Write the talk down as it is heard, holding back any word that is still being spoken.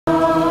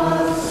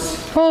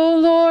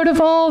Lord of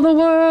all the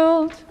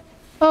world,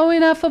 O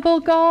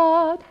ineffable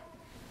God,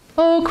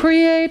 O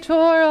Creator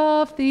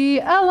of the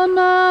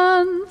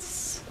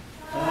elements,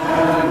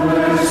 have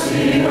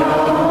mercy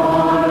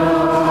upon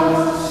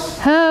us.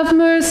 Have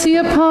mercy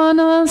upon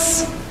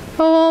us,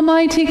 O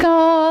Almighty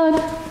God,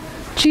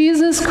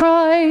 Jesus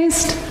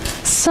Christ,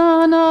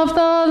 Son of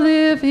the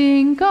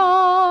living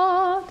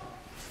God.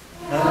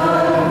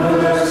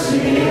 Have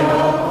mercy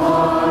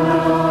upon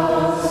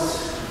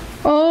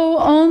us. O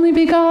only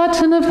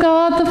begotten of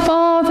God the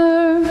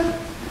Father,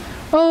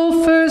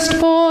 O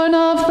firstborn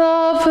of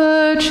the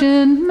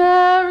Virgin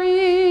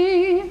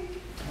Mary,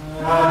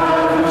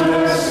 have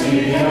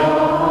mercy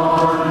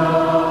upon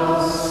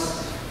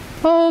us.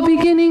 O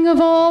beginning of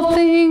all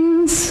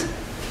things,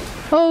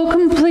 O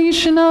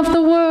completion of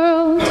the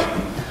world,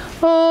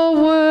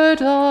 O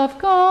Word of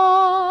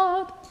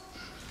God,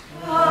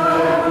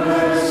 Have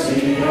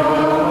mercy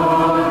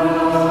upon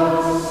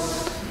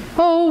us.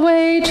 O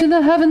way to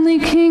the heavenly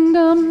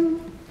kingdom,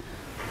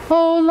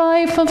 O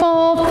life of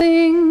all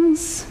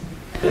things,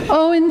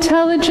 O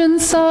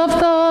intelligence of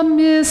the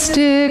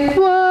mystic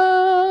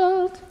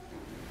world,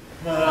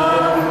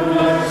 Have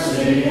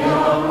mercy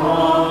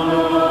upon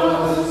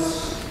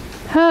us.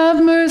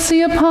 have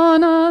mercy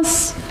upon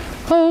us,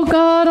 O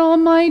God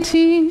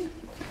Almighty,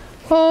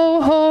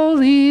 O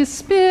Holy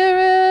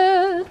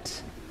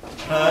Spirit,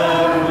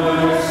 Have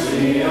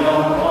mercy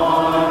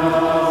upon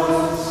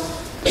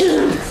us.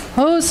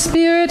 O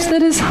Spirit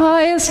that is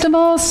highest of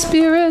all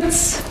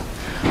spirits,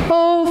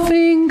 O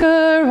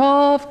finger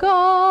of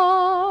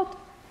God,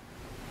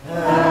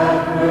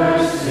 Have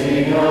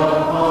mercy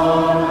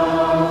upon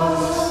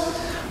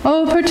us.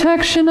 O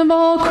protection of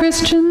all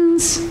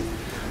Christians,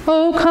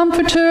 O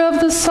comforter of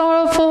the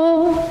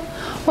sorrowful,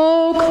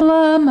 O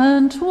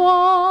clement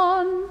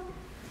one,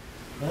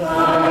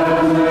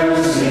 Have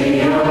mercy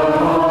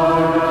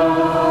upon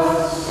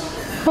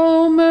us.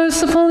 O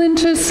merciful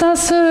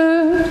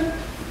intercessor,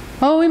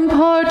 O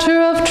imparter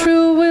of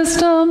true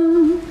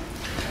wisdom,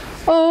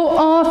 O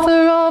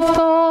author of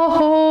the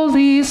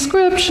Holy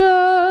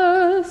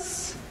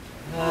Scriptures,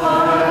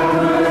 Have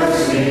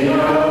mercy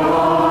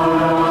upon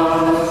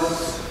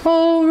us.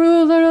 O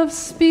ruler of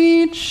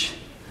speech,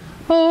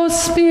 O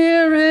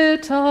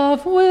spirit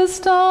of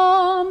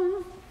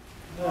wisdom,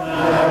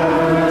 Have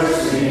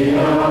mercy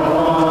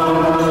upon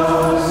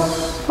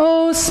us.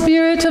 O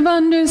spirit of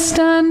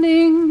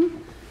understanding,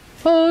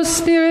 O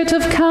spirit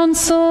of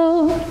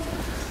counsel,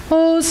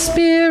 O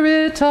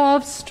spirit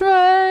of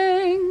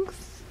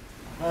strength,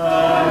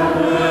 Have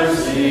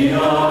mercy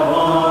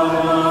upon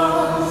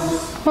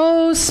us.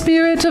 O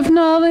spirit of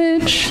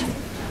knowledge,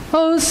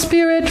 O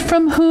spirit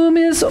from whom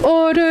is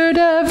ordered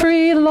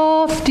every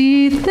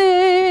lofty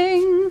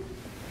thing,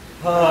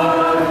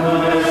 Have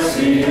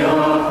mercy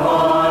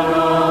upon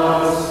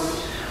us.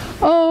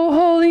 O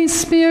Holy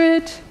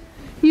Spirit,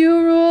 you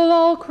rule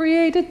all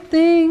created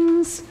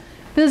things,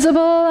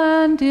 visible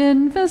and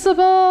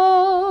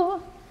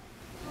invisible.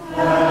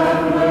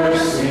 Have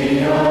mercy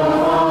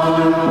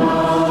upon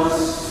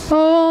us.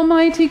 O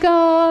Almighty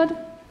God,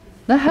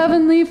 the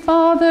Heavenly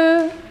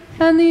Father,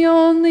 and the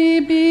only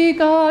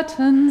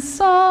begotten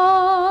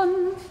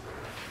Son,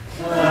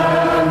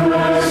 Have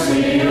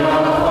mercy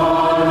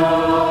upon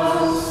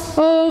us.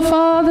 O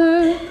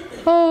Father,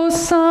 O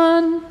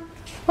Son,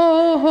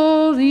 O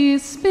Holy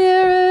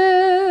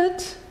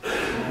Spirit,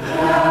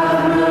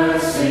 Have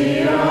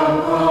mercy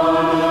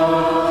upon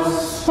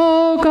us.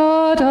 O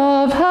God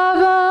of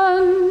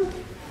heaven,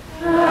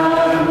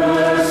 Have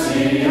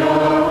mercy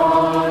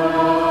upon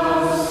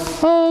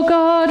us. O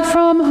God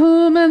from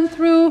whom and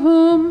through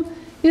whom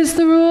is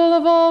the rule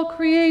of all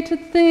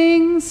created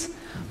things,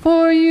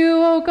 for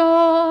you, O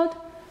God,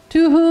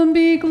 to whom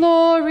be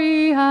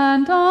glory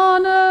and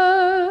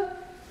honor.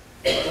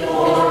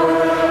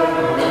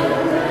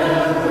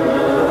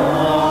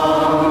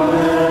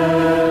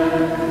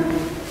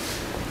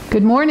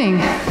 Good morning.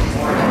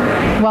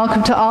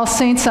 Welcome to All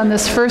Saints on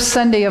this first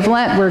Sunday of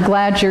Lent. We're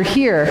glad you're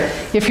here.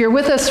 If you're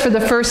with us for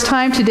the first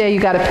time today, you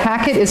got a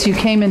packet as you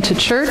came into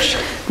church.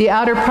 The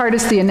outer part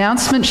is the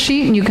announcement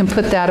sheet, and you can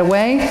put that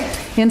away.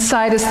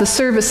 Inside is the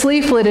service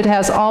leaflet. It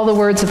has all the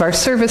words of our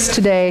service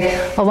today,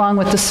 along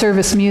with the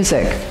service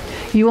music.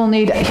 You will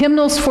need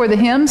hymnals for the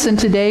hymns, and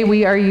today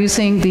we are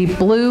using the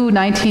blue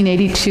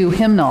 1982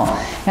 hymnal,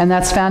 and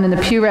that's found in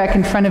the pew rack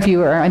in front of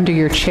you or under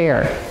your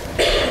chair.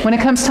 When it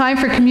comes time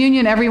for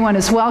communion, everyone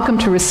is welcome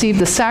to receive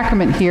the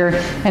sacrament here,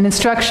 and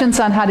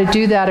instructions on how to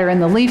do that are in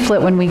the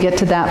leaflet when we get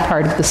to that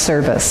part of the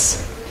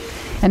service.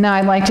 And now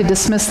I'd like to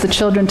dismiss the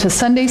children to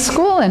Sunday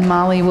school, and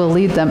Molly will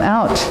lead them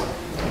out.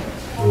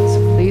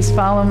 So please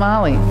follow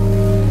Molly.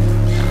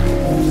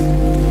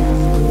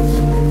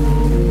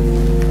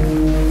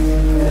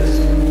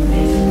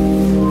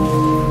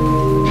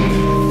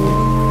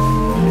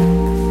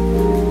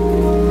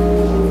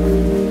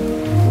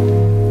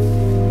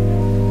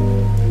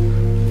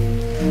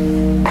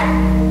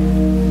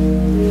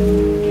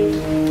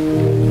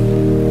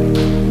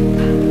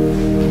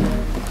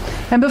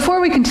 And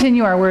before we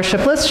continue our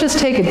worship, let's just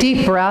take a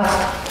deep breath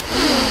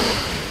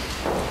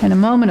and a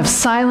moment of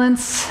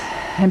silence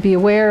and be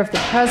aware of the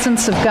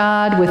presence of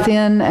God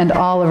within and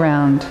all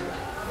around.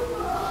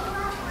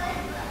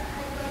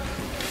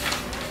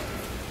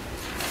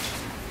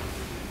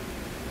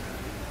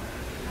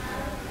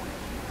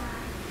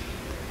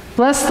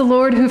 Bless the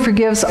Lord who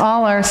forgives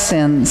all our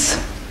sins.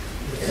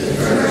 His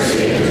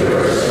mercy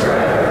endures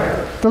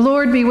forever. The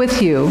Lord be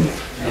with you.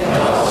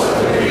 And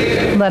also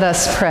with you. Let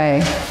us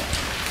pray.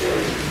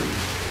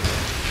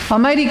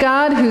 Almighty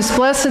God, whose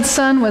blessed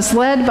Son was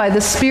led by the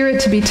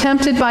Spirit to be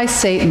tempted by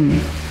Satan,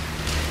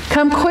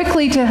 come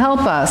quickly to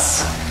help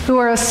us who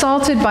are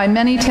assaulted by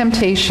many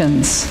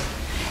temptations.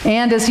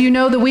 And as you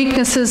know the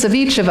weaknesses of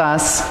each of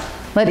us,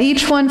 let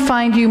each one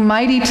find you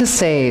mighty to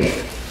save.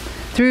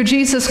 Through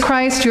Jesus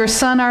Christ, your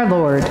Son, our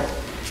Lord,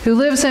 who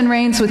lives and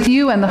reigns with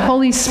you and the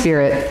Holy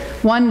Spirit,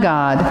 one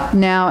God,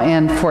 now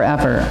and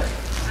forever.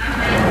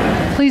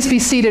 Amen. Please be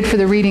seated for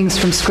the readings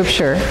from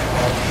Scripture.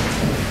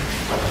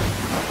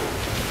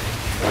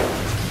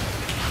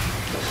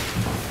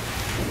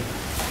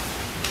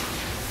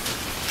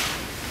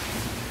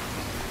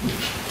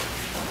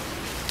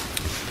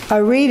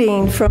 A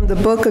reading from the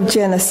book of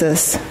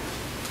Genesis.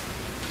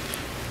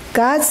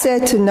 God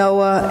said to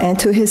Noah and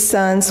to his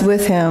sons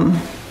with him,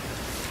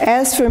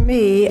 "As for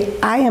me,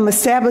 I am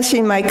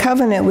establishing my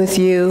covenant with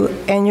you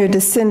and your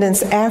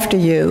descendants after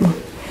you,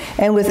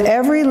 and with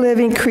every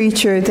living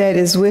creature that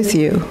is with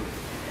you,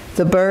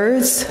 the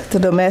birds, the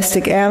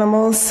domestic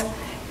animals,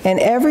 and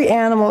every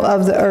animal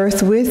of the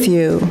earth with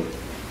you,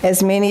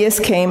 as many as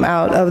came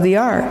out of the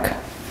ark.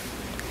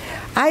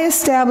 I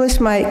establish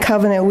my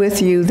covenant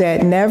with you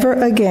that never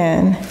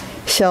again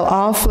shall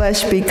all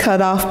flesh be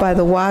cut off by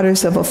the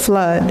waters of a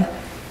flood,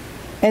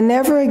 and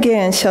never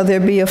again shall there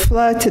be a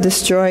flood to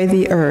destroy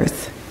the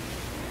earth."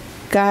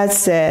 God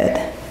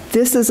said,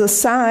 "This is a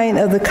sign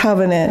of the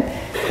covenant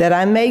that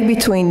I make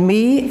between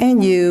me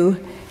and you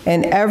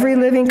and every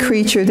living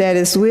creature that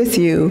is with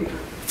you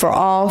for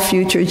all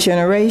future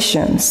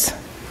generations.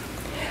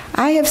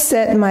 I have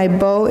set my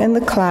bow in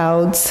the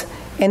clouds,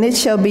 and it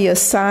shall be a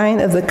sign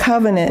of the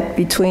covenant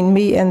between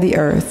me and the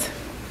earth.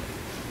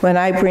 When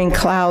I bring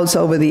clouds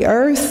over the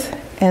earth,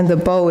 and the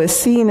bow is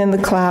seen in the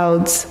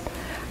clouds,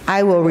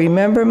 I will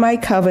remember my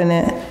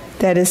covenant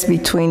that is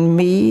between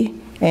me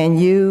and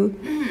you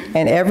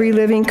and every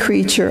living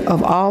creature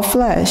of all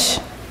flesh.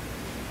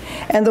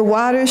 And the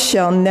waters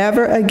shall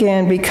never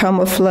again become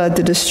a flood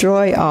to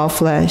destroy all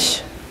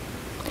flesh.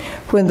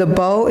 When the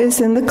bow is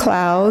in the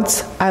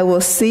clouds, I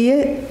will see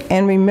it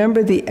and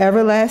remember the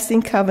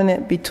everlasting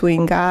covenant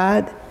between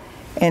God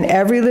and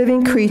every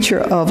living creature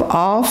of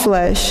all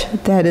flesh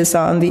that is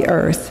on the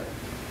earth."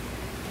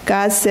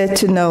 God said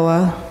to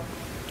Noah,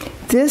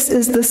 "This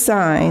is the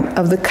sign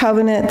of the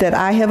covenant that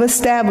I have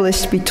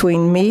established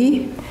between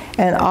me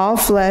and all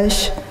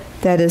flesh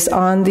that is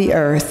on the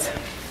earth."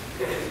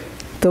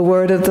 The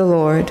word of the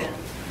Lord.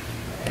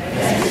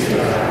 Thanks be to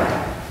God.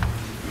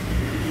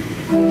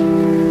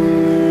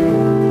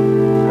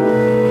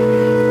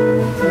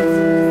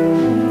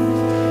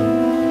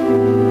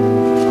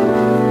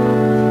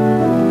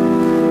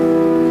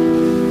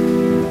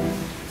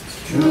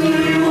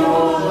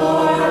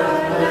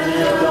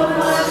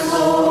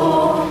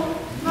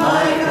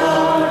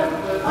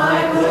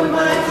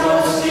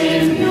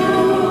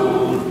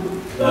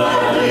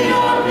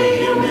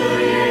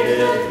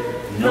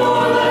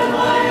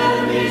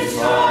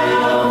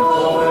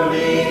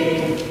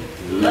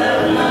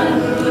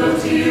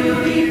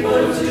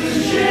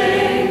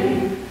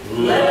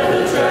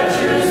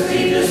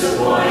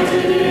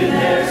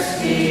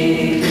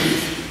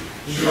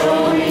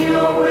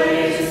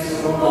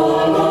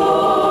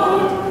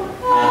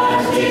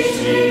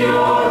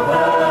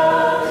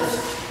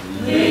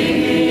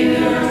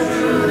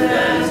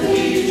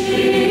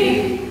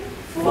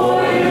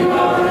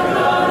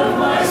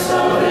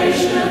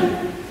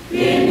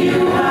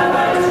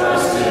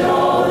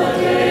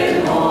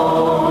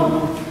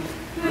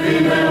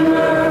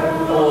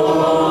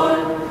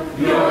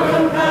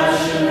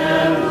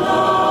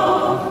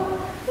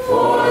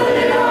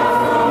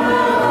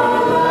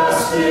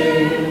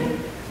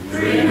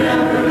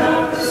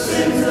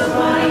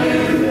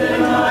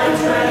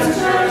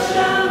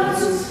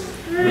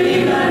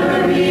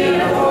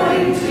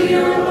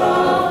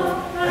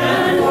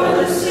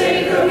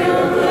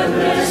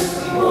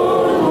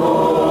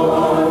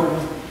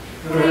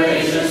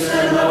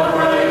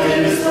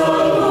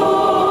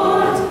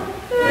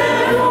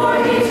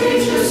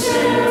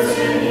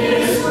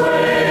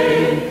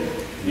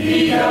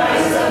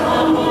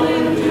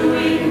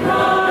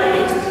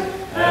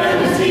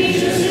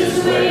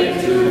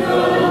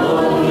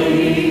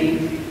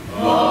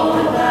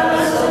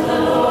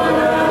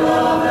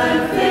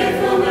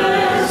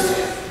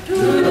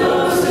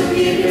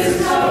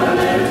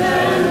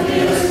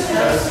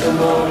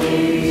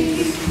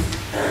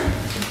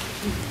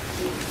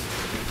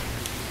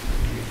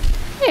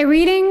 A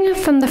reading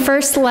from the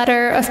first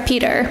letter of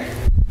Peter.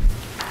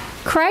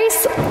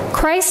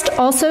 Christ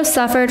also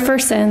suffered for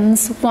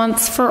sins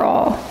once for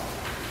all,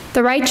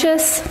 the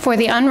righteous for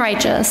the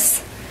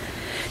unrighteous,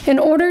 in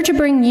order to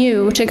bring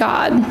you to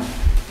God.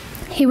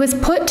 He was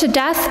put to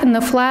death in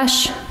the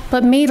flesh,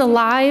 but made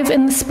alive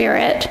in the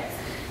Spirit,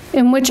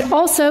 in which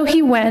also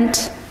he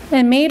went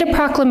and made a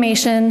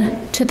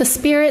proclamation to the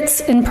spirits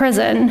in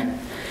prison,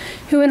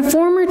 who in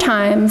former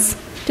times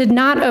did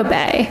not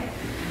obey,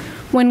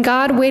 when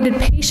God waited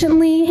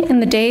patiently in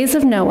the days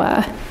of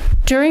Noah,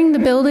 during the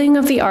building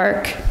of the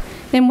ark,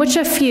 in which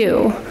a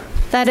few,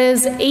 that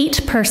is,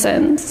 8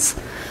 persons,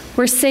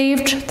 were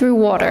saved through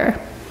water.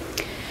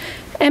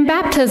 And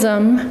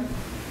baptism,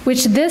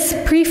 which this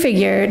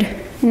prefigured,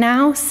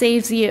 now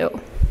saves you,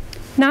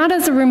 not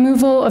as a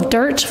removal of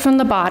dirt from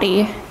the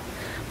body,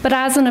 but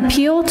as an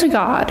appeal to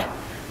God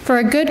for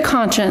a good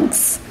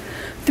conscience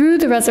through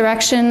the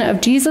resurrection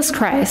of Jesus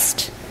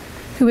Christ,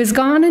 who is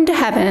gone into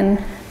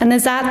heaven and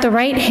is at the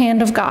right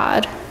hand of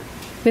God,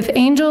 with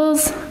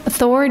angels,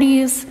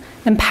 authorities,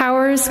 and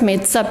powers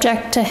made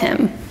subject to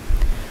him.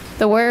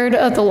 The word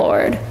of the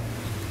Lord.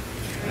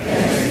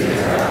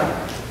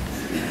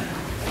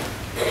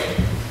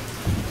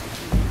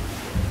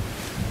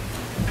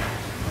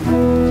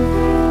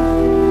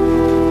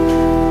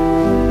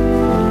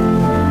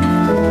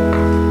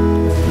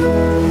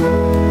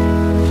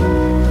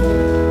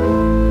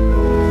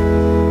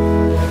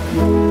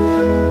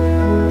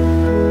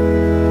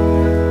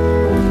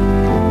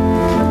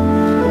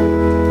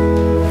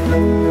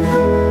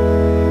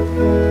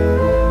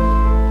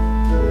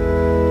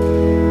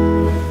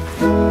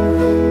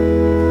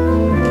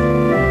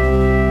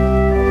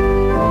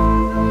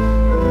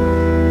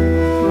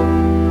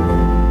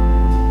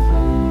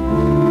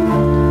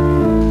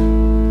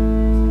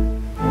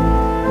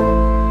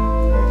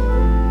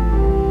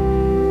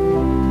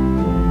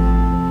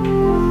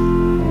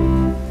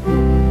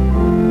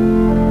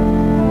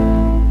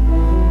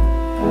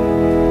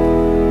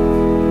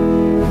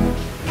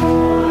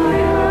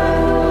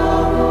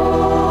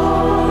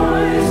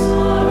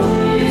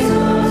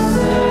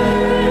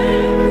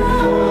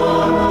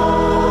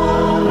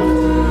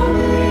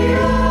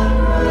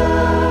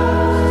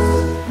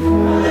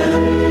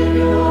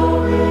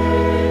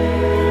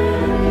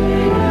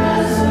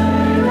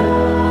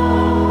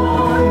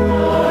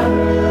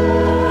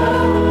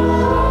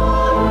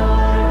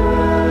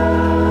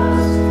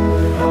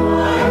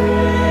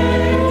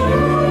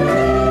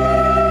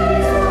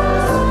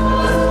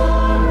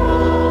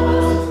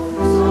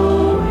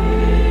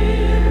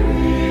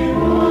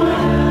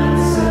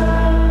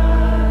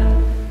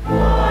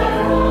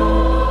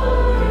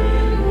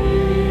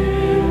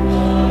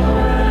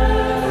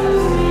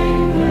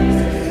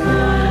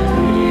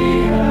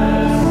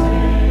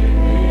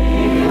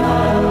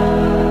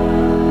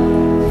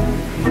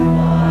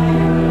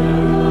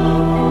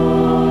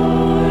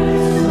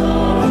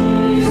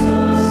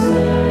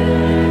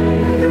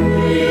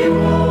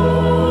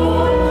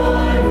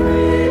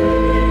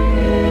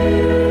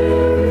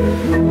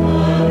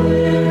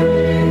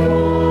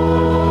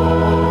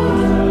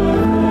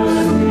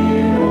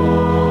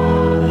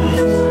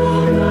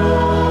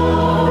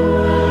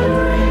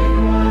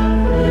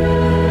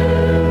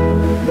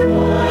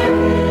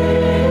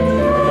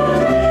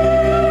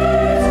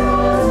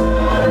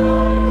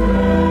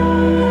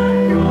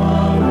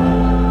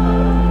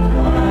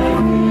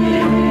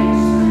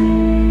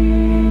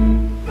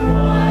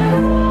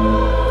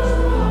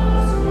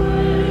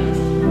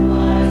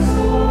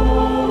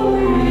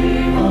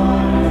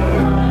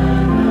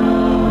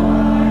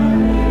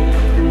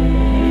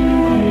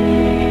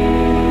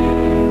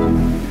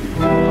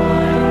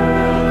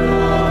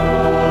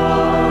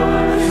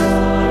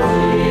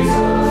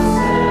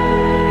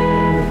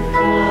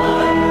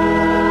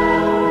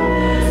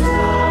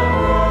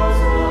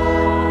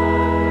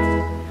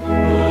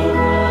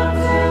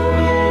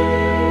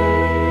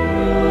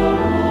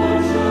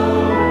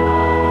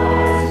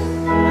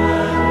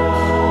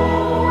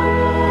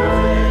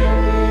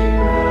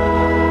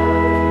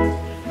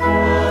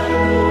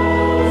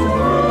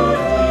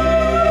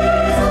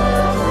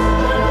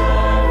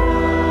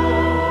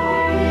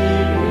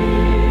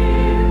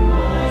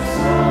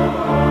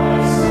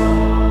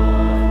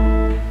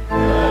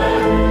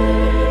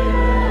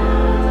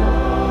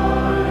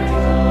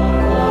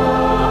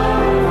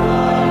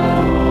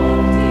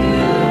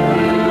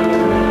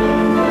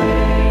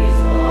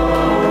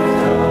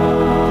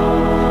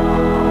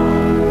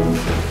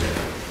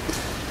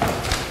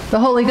 The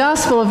Holy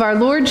Gospel of our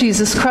Lord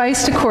Jesus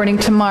Christ according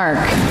to Mark.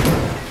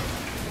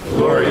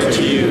 Glory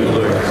to you,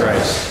 Lord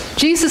Christ.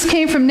 Jesus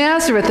came from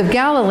Nazareth of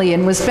Galilee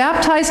and was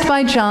baptized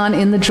by John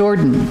in the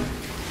Jordan.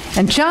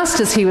 And just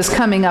as he was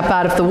coming up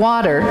out of the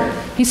water,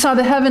 he saw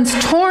the heavens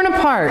torn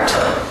apart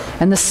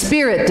and the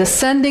Spirit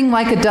descending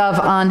like a dove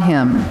on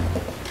him.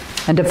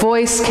 And a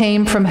voice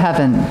came from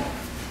heaven,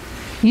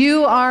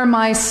 "You are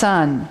my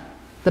Son,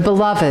 the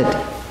beloved.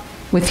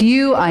 With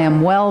you I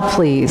am well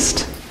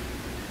pleased."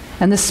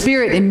 And the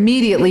Spirit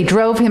immediately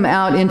drove him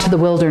out into the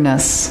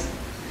wilderness.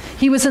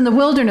 He was in the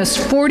wilderness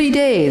 40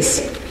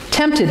 days,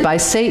 tempted by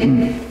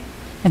Satan.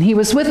 And he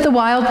was with the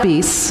wild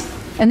beasts,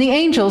 and the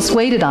angels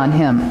waited on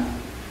him.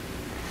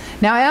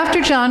 Now after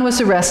John was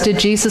arrested,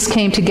 Jesus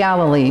came to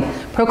Galilee,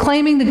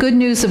 proclaiming the good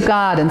news of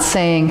God and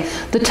saying,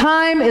 "The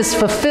time is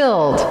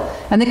fulfilled,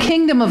 and the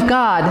kingdom of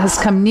God has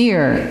come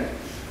near.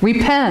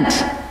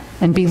 Repent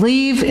and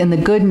believe in the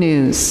good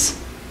news."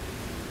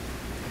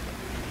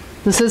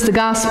 This is the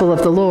gospel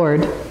of the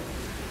Lord.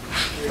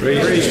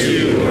 Praise to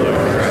you, Lord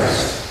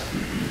Christ.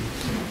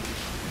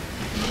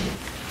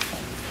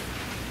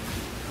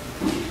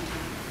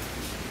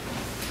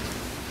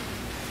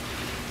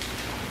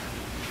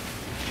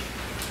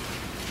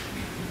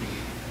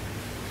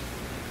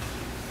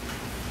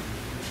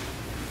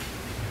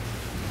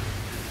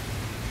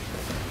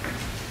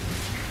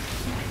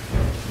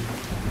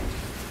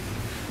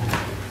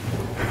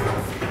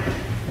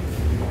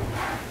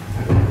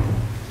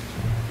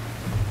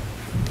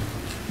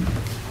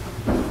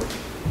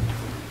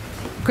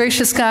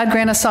 Gracious God,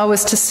 grant us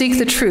always to seek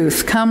the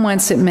truth, come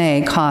whence it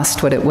may,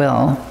 cost what it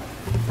will.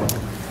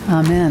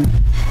 Amen.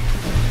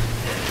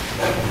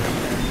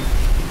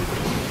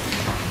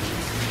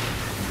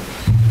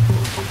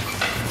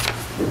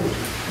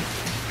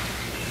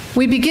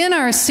 We begin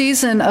our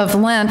season of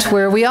Lent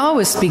where we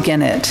always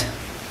begin it,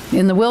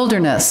 in the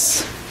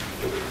wilderness.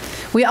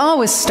 We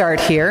always start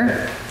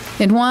here,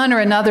 in one or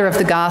another of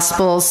the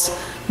Gospels,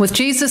 with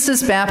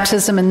Jesus'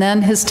 baptism and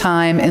then his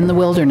time in the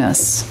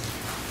wilderness.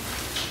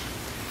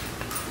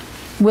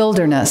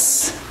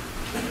 Wilderness.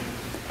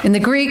 In the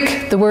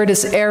Greek, the word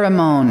is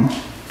erimon.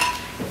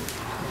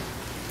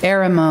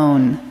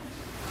 Erimon.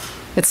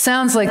 It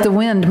sounds like the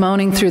wind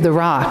moaning through the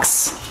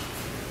rocks.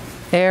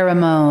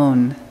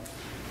 Erimon.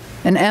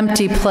 An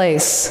empty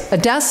place, a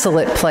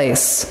desolate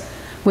place,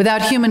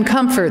 without human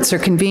comforts or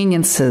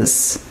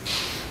conveniences.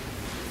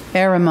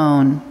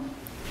 Erimon.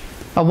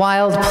 A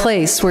wild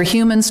place where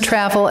humans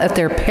travel at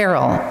their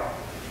peril.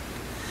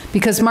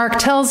 Because Mark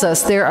tells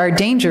us there are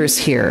dangers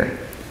here.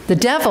 The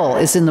devil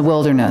is in the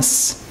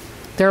wilderness.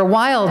 There are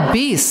wild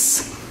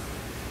beasts.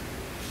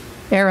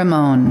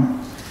 Erimon.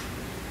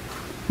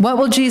 What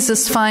will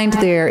Jesus find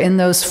there in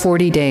those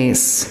 40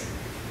 days?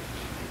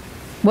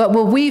 What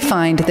will we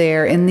find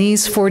there in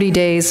these 40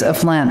 days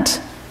of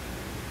Lent?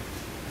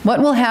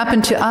 What will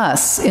happen to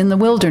us in the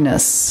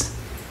wilderness,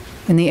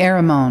 in the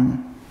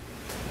Erimon?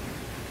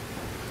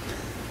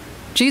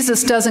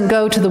 Jesus doesn't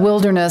go to the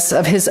wilderness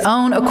of his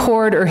own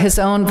accord or his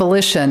own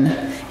volition.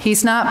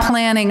 He's not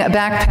planning a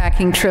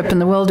backpacking trip in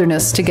the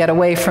wilderness to get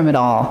away from it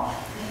all.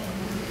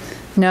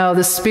 No,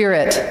 the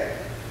Spirit,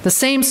 the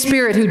same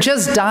Spirit who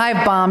just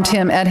dive-bombed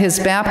him at his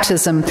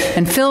baptism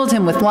and filled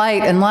him with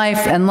light and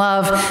life and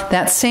love,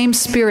 that same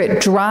Spirit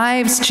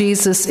drives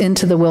Jesus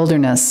into the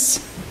wilderness.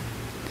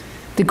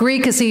 The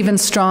Greek is even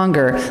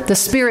stronger. The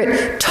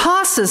Spirit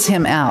tosses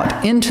him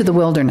out into the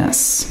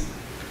wilderness.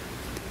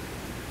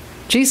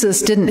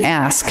 Jesus didn't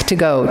ask to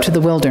go to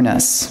the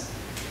wilderness.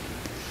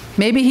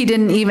 Maybe he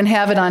didn't even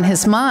have it on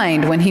his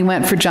mind when he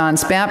went for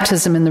John's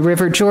baptism in the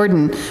River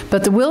Jordan,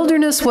 but the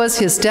wilderness was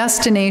his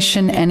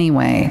destination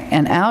anyway,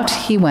 and out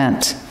he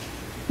went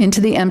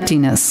into the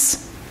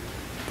emptiness,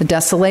 the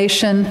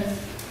desolation,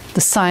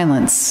 the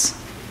silence,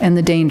 and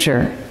the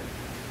danger.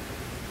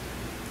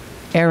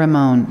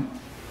 Erimon.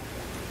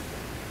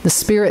 The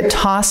Spirit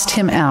tossed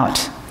him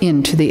out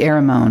into the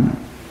Erimon.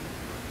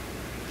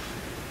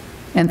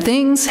 And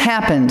things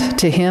happened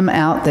to him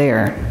out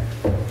there.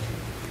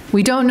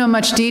 We don't know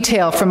much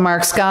detail from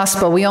Mark's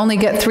gospel. We only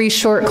get 3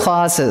 short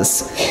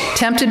clauses.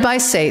 Tempted by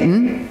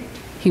Satan,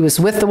 he was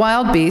with the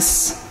wild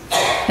beasts,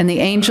 and the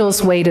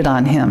angels waited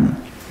on him.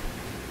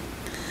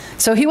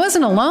 So he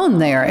wasn't alone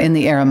there in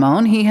the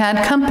Erimon. He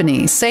had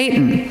company,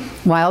 Satan,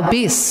 wild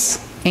beasts,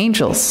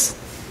 angels.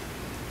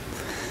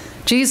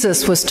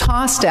 Jesus was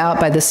tossed out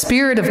by the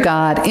Spirit of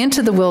God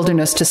into the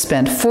wilderness to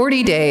spend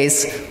 40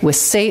 days with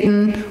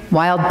Satan,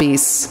 wild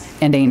beasts,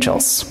 and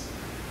angels.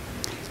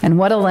 And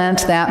what a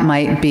Lent that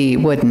might be,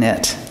 wouldn't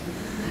it?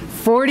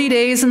 40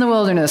 days in the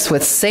wilderness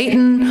with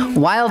Satan,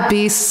 wild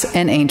beasts,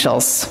 and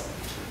angels.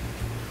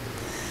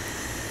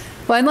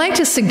 Well, I'd like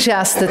to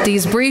suggest that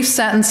these brief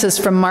sentences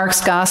from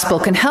Mark's gospel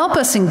can help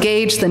us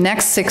engage the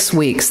next 6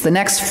 weeks, the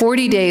next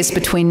 40 days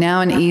between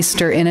now and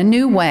Easter, in a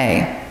new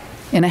way,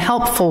 in a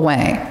helpful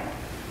way.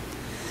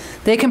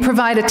 They can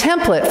provide a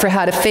template for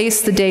how to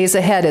face the days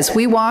ahead as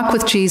we walk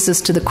with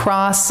Jesus to the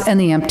cross and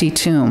the empty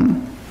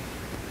tomb.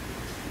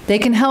 They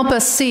can help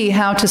us see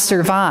how to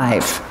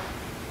survive,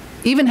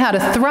 even how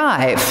to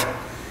thrive,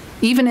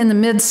 even in the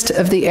midst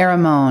of the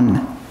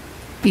Erimon,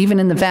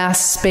 even in the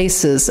vast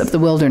spaces of the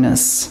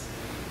wilderness.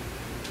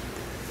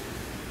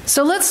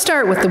 So let's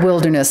start with the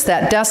wilderness,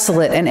 that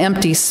desolate and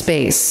empty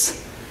space.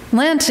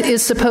 Lent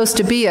is supposed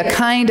to be a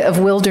kind of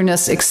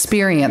wilderness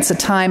experience, a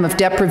time of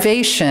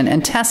deprivation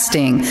and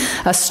testing,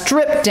 a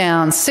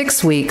stripped-down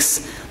 6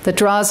 weeks that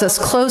draws us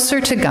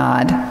closer to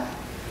God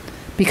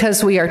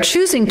because we are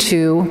choosing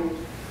to,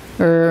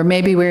 or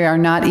maybe we are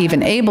not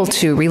even able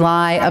to,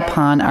 rely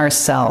upon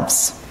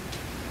ourselves.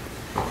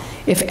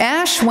 If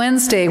Ash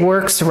Wednesday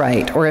works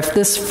right, or if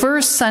this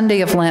first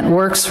Sunday of Lent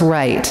works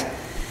right,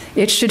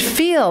 it should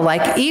feel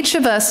like each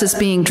of us is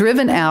being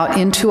driven out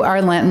into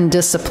our Lenten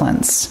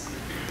disciplines.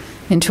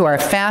 into our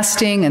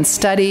fasting and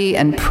study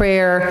and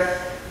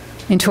prayer,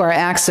 into our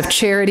acts of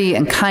charity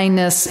and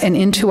kindness, and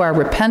into our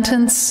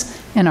repentance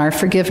and our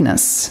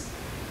forgiveness.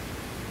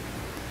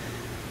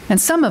 And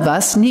some of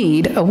us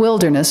need a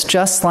wilderness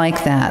just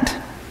like that,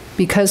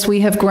 because we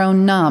have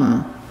grown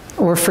numb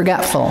or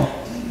forgetful,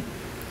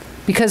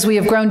 because we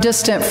have grown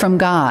distant from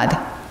God,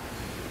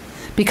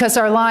 because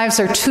our lives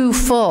are too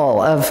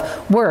full of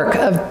work,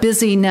 of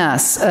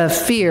busyness, of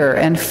fear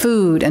and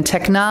food and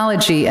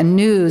technology and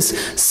news,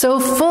 so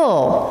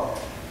full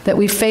that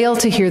we fail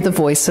to hear the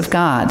voice of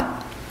God.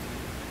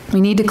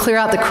 We need to clear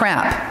out the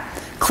crap,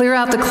 clear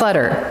out the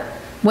clutter,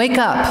 wake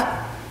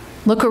up,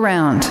 look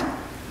around,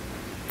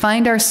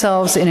 find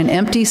ourselves in an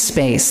empty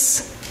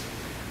space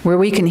where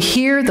we can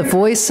hear the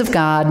voice of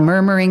God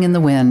murmuring in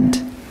the wind.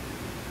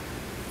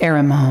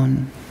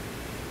 Eramon.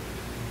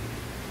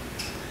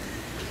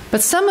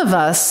 But some of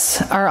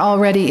us are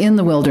already in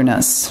the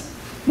wilderness,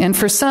 and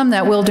for some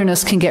that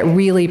wilderness can get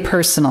really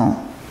personal.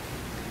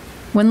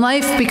 When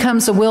life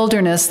becomes a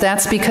wilderness,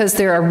 that's because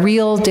there are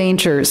real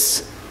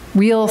dangers,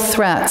 real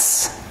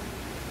threats,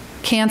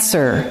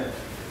 cancer,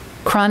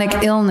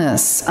 chronic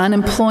illness,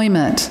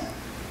 unemployment,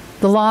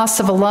 the loss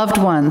of a loved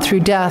one through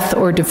death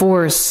or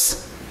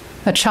divorce,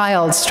 a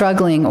child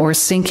struggling or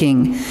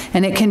sinking,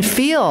 and it can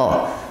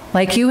feel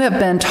like you have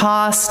been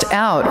tossed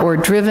out or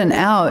driven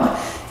out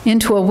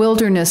into a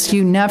wilderness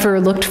you never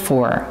looked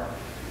for,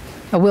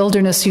 a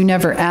wilderness you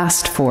never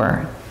asked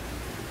for.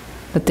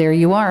 But there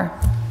you are,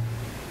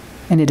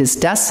 and it is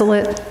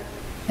desolate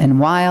and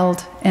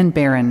wild and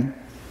barren.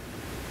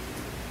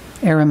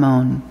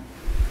 Eramon.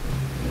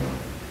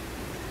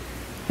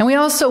 And we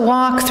also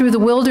walk through the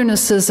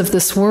wildernesses of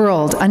this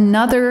world,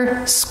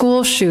 another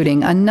school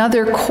shooting,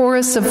 another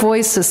chorus of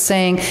voices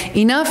saying,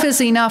 enough is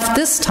enough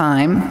this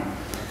time,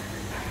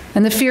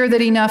 and the fear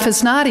that enough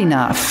is not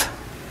enough,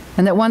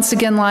 and that once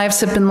again lives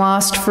have been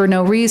lost for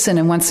no reason,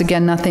 and once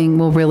again nothing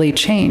will really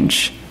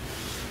change.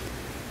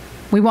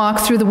 We walk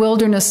through the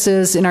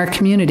wildernesses in our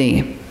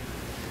community,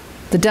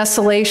 the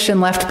desolation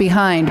left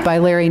behind by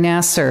Larry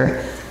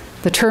Nassar,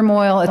 the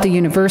turmoil at the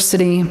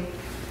university,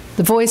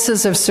 the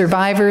voices of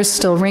survivors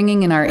still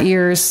ringing in our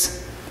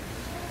ears,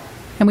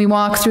 and we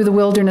walk through the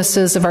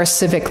wildernesses of our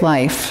civic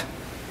life,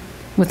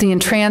 with the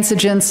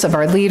intransigence of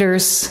our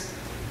leaders,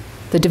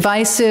 the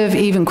divisive,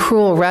 even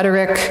cruel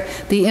rhetoric,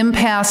 the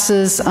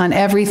impasses on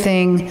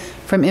everything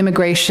from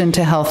immigration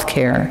to health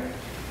care.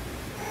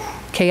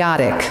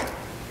 Chaotic,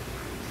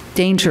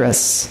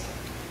 dangerous,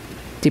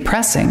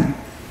 depressing.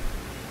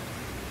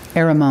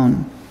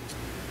 Eramon.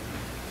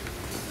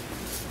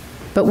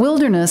 But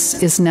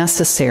wilderness is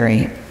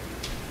necessary.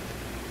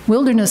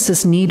 Wilderness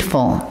is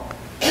needful.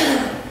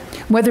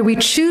 Whether we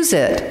choose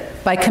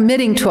it by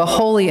committing to a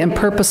holy and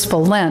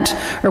purposeful Lent,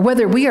 or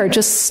whether we are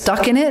just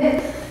stuck in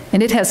it,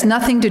 and it has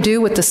nothing to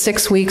do with the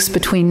 6 weeks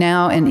between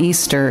now and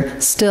Easter,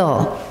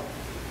 still,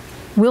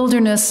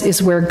 wilderness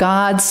is where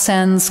God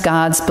sends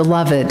God's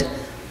beloved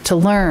to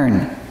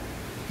learn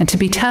and to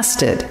be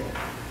tested,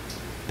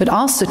 but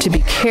also to be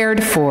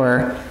cared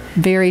for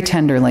very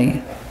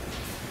tenderly.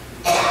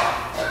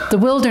 The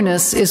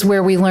wilderness is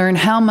where we learn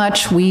how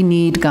much we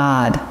need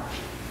God.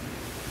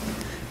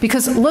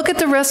 Because look at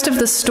the rest of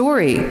the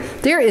story.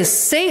 There is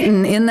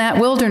Satan in that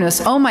wilderness.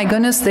 Oh my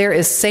goodness, there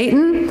is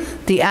Satan,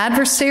 the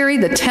adversary,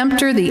 the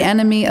tempter, the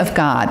enemy of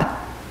God.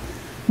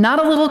 Not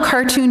a little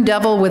cartoon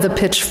devil with a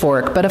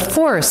pitchfork, but a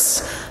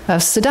force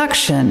of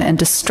seduction and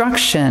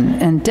destruction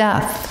and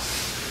death.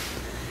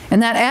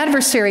 And that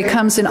adversary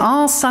comes in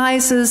all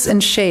sizes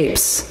and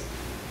shapes.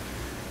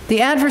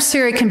 The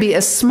adversary can be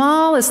as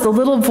small as the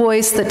little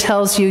voice that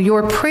tells you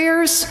your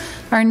prayers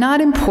are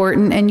not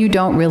important and you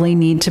don't really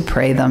need to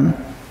pray them.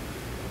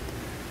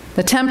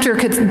 The tempter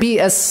could be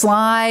as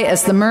sly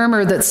as the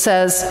murmur that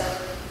says,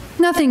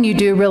 nothing you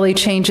do really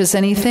changes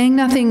anything,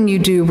 nothing you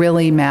do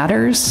really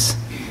matters.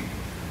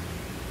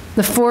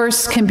 The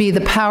force can be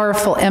the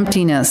powerful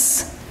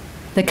emptiness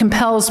that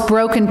compels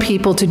broken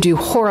people to do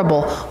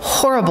horrible,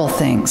 horrible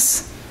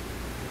things.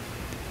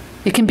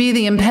 It can be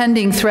the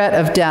impending threat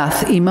of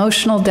death,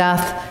 emotional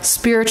death,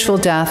 spiritual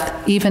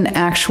death, even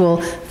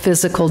actual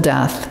physical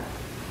death.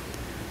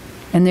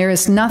 And there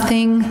is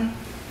nothing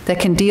that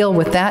can deal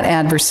with that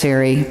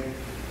adversary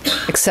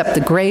except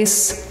the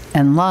grace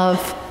and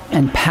love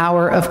and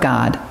power of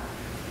God.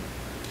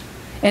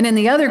 And in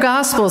the other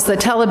Gospels that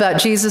tell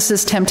about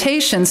Jesus'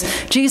 temptations,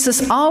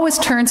 Jesus always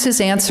turns his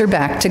answer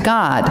back to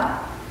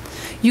God.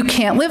 You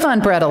can't live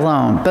on bread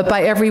alone, but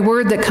by every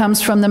word that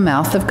comes from the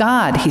mouth of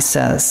God, he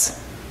says.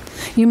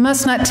 You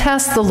must not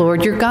test the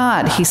Lord your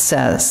God, he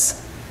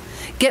says.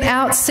 Get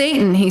out,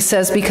 Satan, he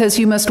says, because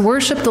you must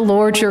worship the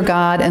Lord your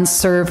God and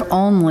serve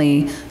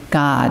only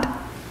God.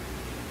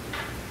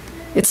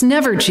 It's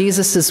never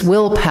Jesus'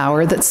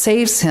 willpower that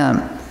saves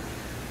him.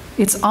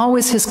 It's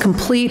always his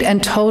complete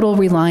and total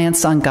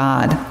reliance on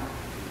God.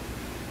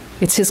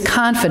 It's his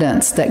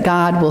confidence that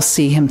God will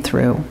see him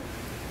through.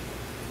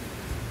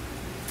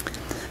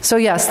 So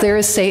yes, there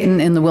is Satan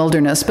in the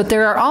wilderness, but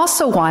there are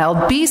also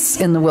wild beasts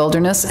in the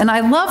wilderness, and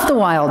I love the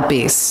wild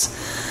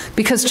beasts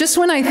Because just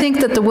when I think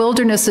that the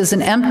wilderness is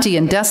an empty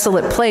and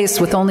desolate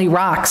place with only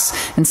rocks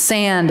and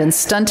sand and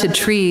stunted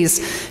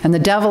trees and the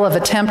devil of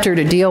a tempter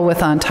to deal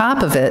with on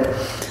top of it,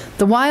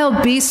 the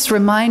wild beasts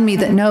remind me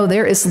that no,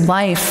 there is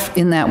life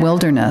in that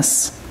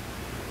wilderness.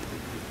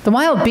 The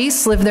wild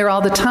beasts live there all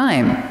the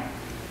time.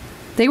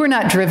 They were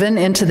not driven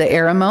into the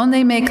Aramon.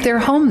 They make their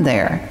home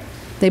there.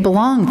 They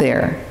belong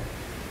there.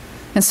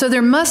 And so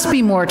there must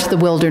be more to the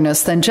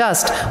wilderness than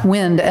just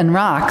wind and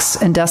rocks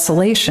and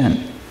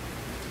desolation.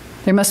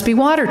 There must be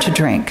water to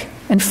drink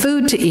and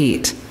food to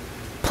eat,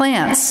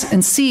 plants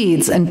and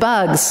seeds and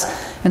bugs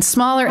and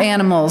smaller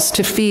animals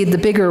to feed the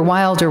bigger,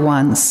 wilder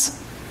ones.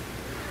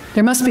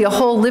 There must be a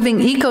whole living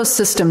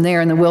ecosystem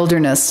there in the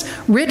wilderness,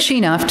 rich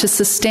enough to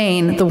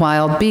sustain the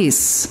wild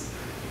beasts.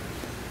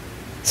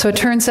 So it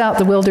turns out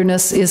the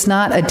wilderness is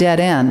not a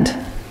dead end.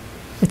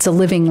 It's a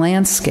living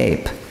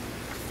landscape.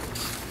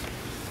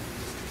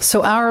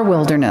 So our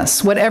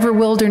wilderness, whatever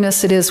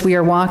wilderness it is we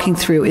are walking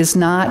through, is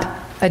not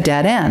a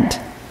dead end.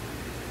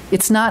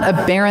 It's not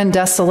a barren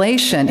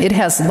desolation. It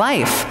has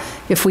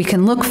life if we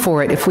can look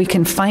for it, if we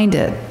can find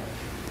it.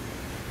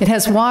 It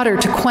has water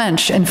to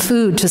quench and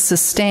food to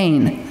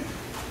sustain.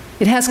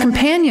 It has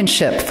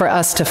companionship for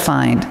us to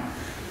find.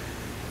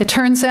 It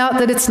turns out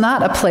that it's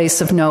not a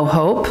place of no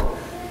hope,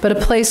 but a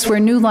place where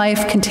new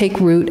life can take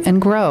root and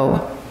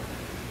grow.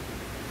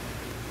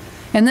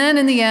 And then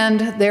in the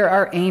end, there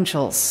are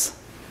angels.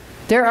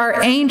 There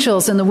are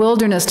angels in the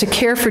wilderness to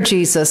care for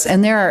Jesus,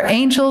 and there are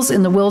angels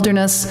in the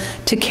wilderness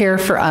to care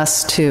for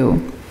us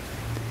too.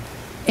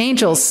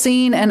 Angels,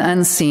 seen and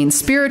unseen,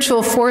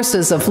 spiritual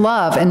forces of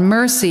love and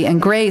mercy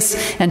and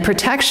grace and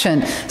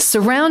protection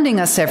surrounding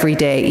us every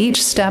day,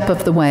 each step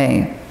of the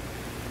way.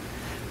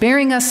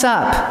 Bearing us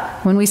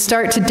up when we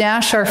start to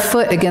dash our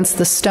foot against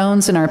the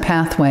stones in our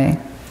pathway.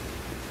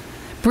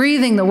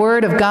 Breathing the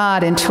word of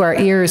God into our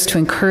ears to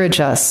encourage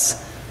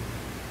us.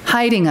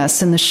 Hiding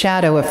us in the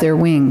shadow of their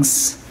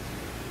wings.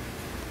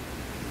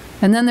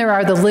 And then there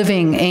are the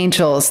living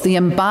angels, the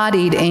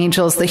embodied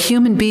angels, the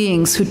human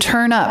beings who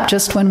turn up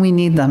just when we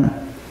need them,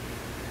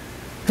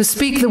 who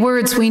speak the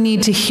words we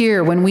need to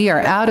hear when we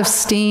are out of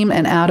steam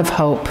and out of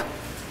hope,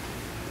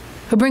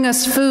 who bring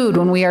us food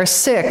when we are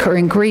sick or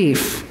in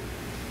grief,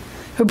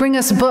 who bring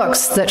us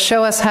books that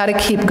show us how to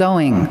keep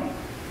going,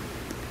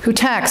 who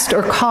text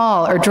or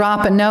call or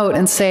drop a note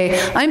and say,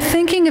 "I'm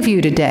thinking of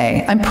you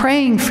today, I'm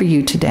praying for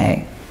you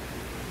today,"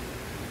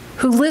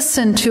 who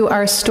listen to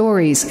our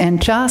stories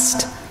and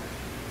just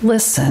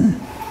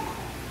listen,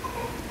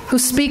 who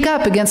speak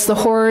up against the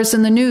horrors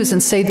in the news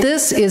and say,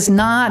 "This is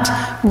not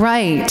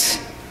right,"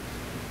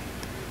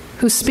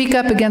 who speak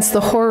up against the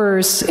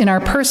horrors in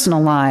our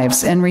personal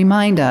lives and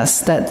remind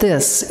us that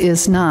this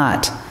is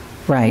not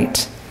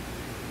right.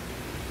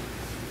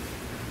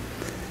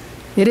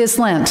 It is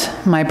Lent,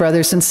 my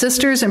brothers and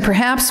sisters, and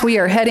perhaps we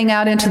are heading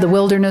out into the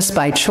wilderness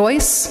by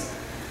choice,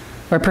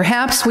 or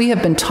perhaps we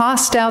have been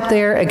tossed out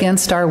there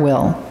against our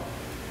will.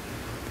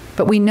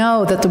 But we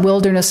know that the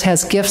wilderness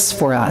has gifts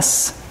for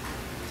us.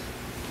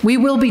 We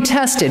will be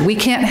tested. We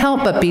can't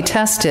help but be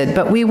tested,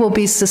 but we will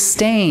be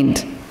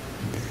sustained.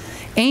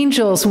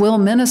 Angels will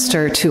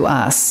minister to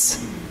us.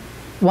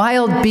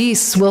 Wild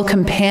beasts will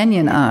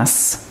companion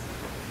us.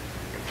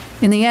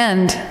 In the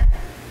end,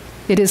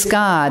 it is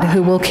God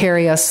who will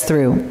carry us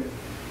through.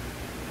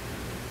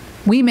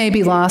 We may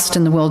be lost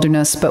in the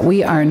wilderness, but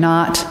we are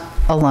not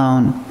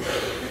alone.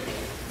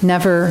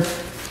 Never,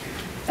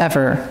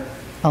 ever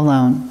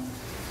alone.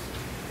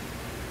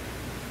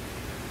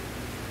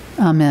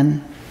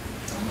 Amen.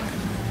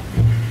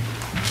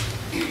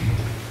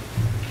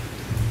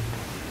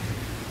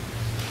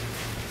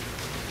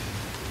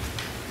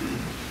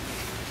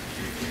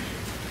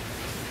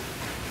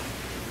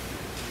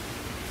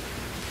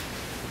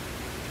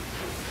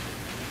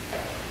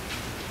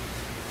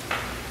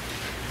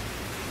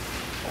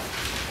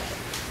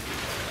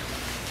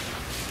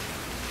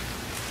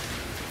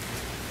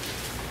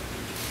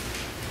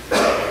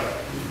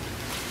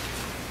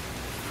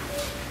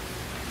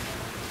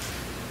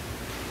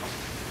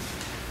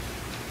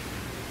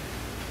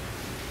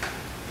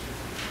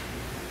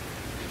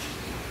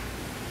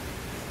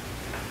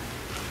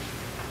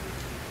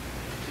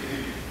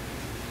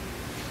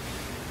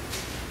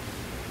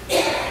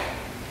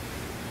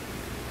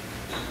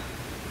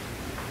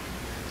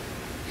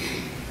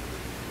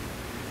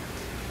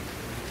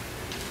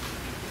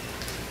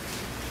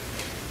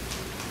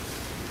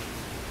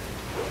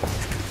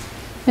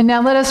 And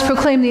now let us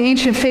proclaim the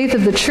ancient faith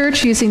of the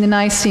Church using the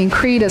Nicene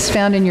Creed as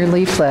found in your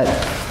leaflet.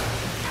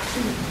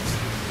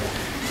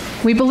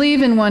 We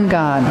believe in one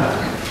God,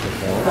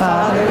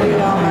 Father, the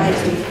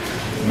Almighty,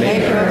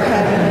 maker of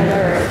heaven and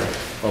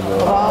earth,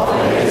 of all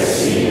that is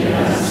seen and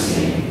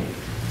unseen.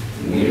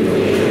 We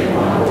believe in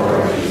one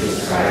Lord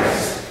Jesus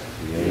Christ,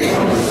 the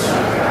only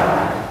Son of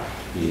God,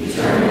 the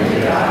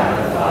eternally God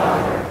and the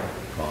Father,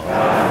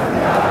 God from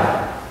God,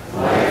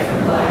 light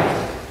from light,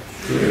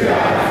 true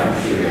God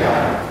from true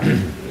God,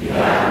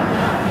 begotten,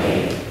 not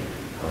made,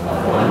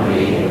 of one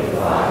being with the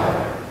Father,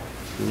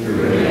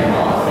 through him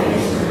all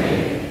things were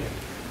made,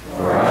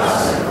 for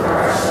us and for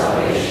our salvation.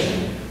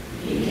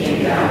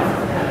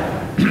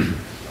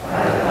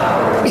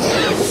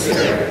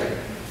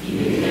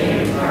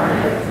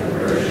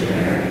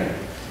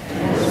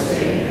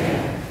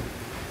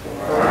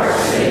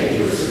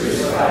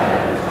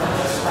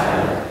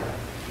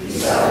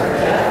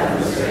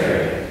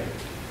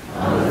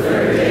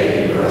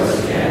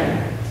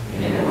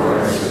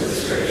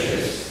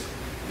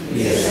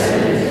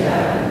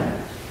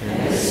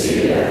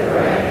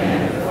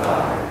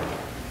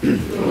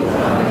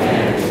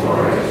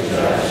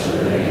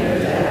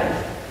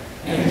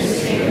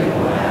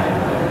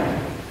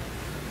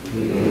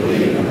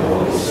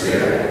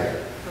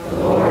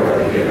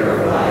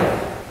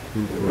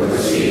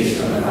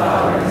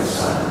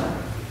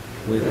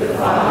 with the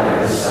Father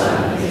and the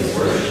Son, he is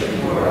worshipped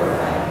and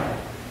glorified.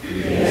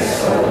 He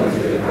has spoken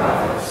through the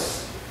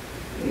prophets.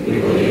 We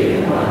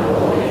believe in one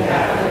holy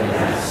Catholic and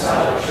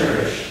Apostolic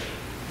Church.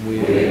 We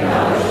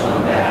acknowledge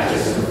one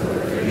baptism for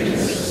the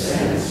forgiveness of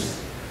sins.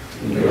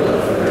 We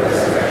look for the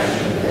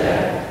resurrection of the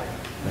dead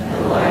and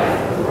the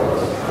life of the world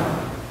to come.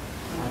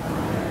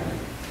 Amen.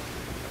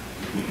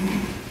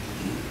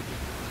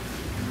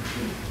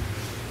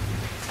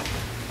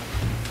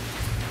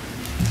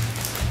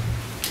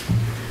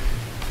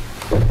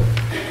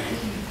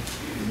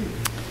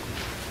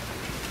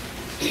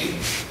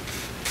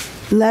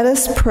 Let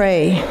us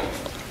pray.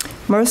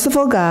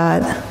 Merciful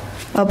God,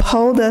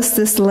 uphold us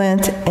this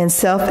Lent in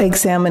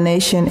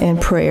self-examination and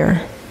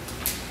prayer.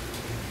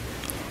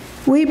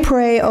 We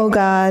pray, O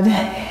God,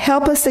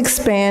 help us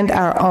expand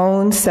our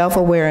own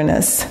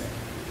self-awareness.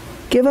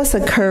 Give us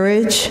a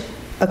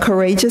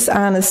courageous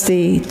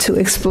honesty to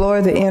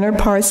explore the inner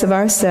parts of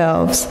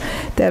ourselves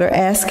that are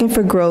asking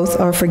for growth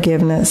or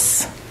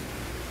forgiveness.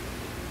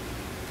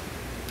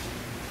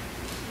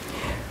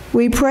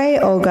 We pray,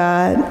 O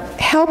God,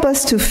 help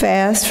us to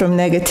fast from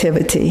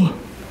negativity,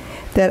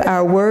 that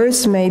our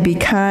words may be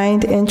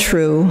kind and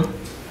true,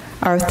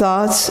 our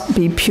thoughts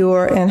be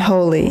pure and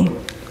holy.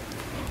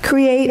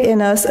 Create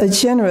in us a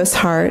generous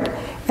heart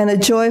and a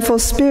joyful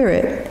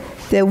spirit,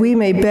 that we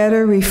may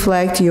better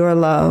reflect your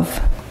love.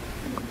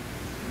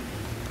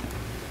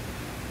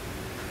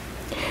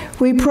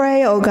 We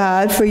pray, O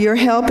God, for your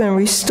help in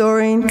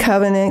restoring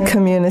covenant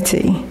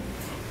community.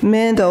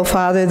 Mend, O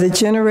Father, the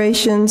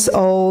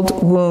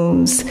generations-old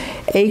wounds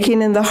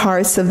aching in the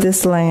hearts of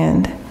this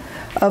land,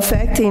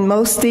 affecting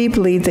most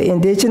deeply the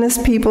indigenous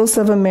peoples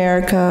of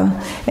America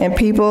and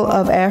people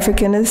of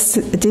African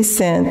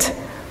descent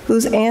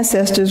whose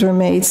ancestors were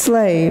made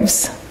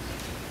slaves.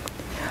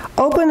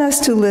 Open us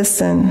to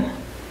listen,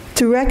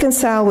 to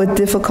reconcile with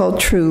difficult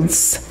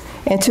truths,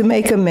 and to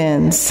make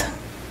amends.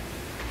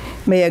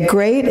 May a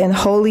great and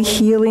holy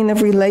healing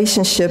of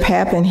relationship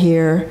happen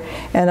here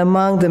and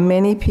among the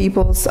many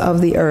peoples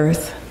of the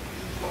earth.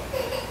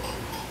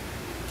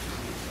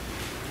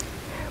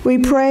 We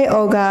pray,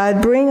 O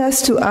God, bring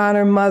us to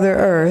honor Mother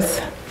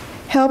Earth.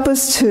 Help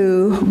us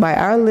to, by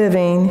our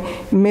living,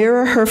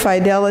 mirror her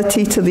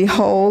fidelity to the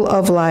whole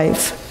of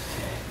life.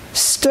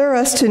 Stir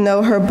us to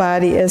know her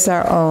body as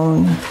our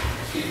own,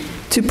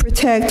 to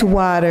protect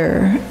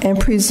water and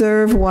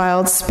preserve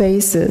wild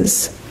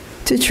spaces,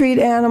 to treat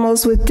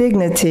animals with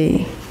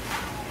dignity,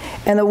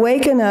 and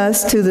awaken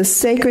us to the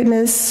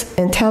sacredness,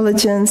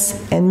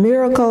 intelligence, and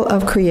miracle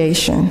of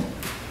creation.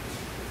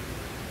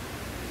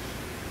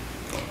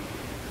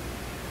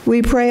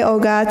 We pray, O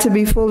God, to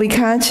be fully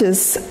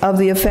conscious of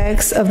the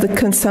effects of the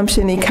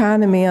consumption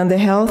economy on the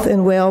health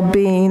and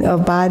well-being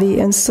of body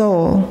and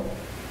soul.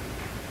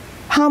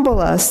 Humble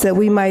us that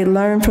we might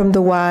learn from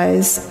the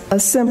wise a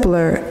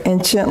simpler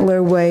and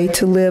gentler way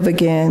to live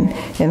again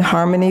in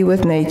harmony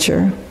with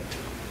nature.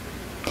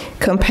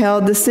 Compel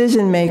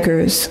decision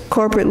makers,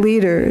 corporate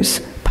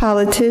leaders,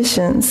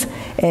 politicians,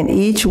 and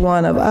each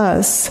one of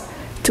us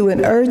to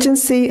an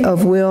urgency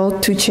of will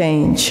to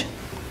change.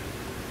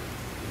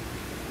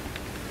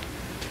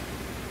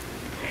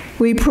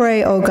 We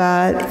pray, O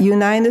God,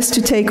 unite us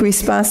to take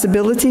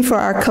responsibility for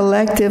our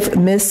collective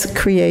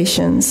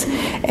miscreations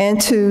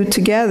and to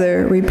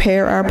together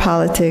repair our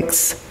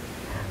politics.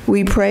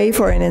 We pray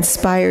for an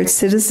inspired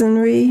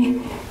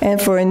citizenry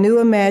and for a new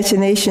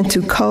imagination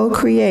to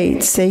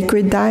co-create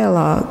sacred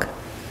dialogue.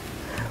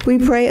 We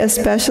pray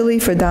especially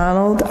for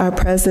Donald, our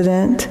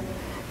president,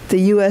 the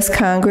U.S.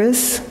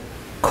 Congress,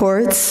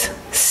 courts,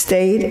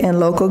 state and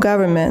local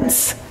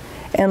governments,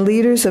 and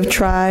leaders of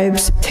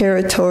tribes,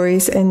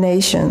 territories, and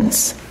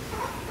nations.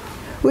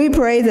 We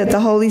pray that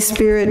the Holy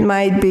Spirit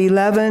might be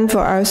leaven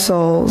for our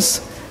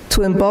souls,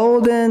 to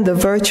embolden the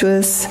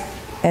virtuous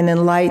and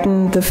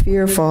enlighten the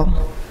fearful.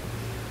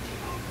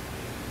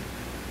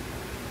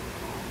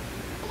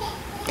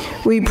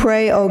 We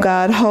pray, O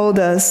God, hold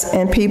us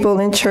and people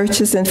in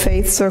churches and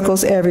faith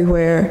circles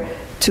everywhere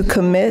to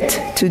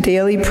commit to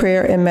daily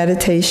prayer and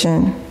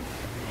meditation.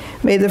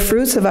 May the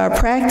fruits of our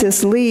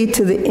practice lead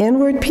to the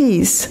inward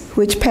peace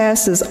which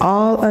passes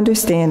all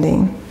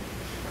understanding.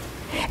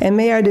 And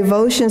may our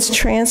devotions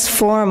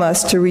transform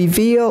us to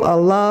reveal a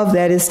love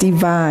that is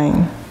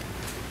divine.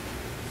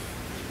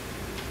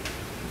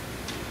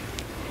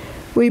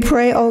 We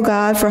pray, O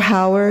God, for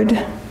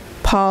Howard,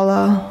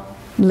 Paula,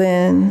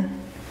 Lynn,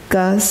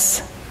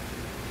 Gus,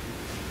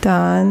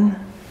 Don,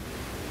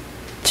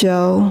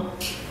 Joe,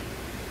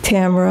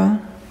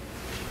 Tamara,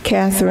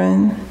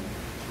 Catherine,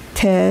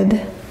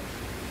 Ted,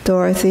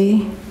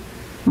 Dorothy,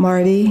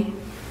 Marty,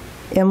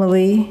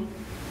 Emily,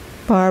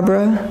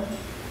 Barbara,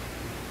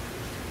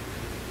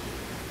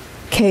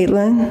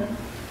 Caitlin,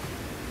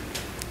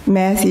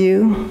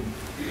 Matthew,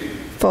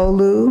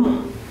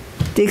 Folu,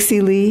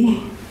 Dixie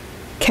Lee,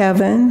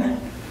 Kevin,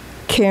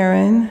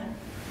 Karen,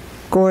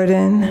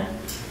 Gordon,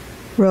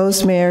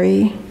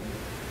 Rosemary,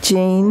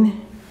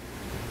 Jean,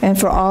 and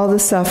for all the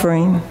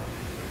suffering.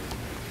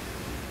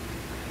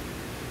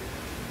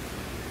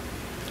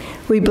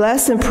 We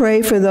bless and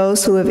pray for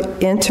those who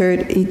have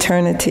entered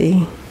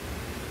eternity.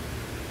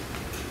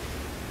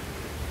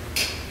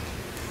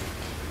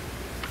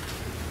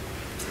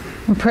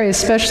 We pray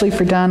especially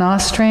for Don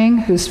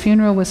Ostrang, whose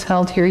funeral was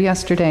held here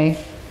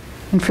yesterday,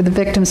 and for the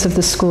victims of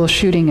the school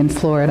shooting in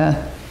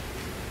Florida.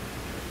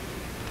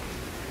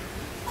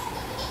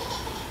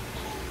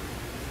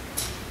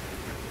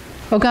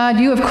 O God,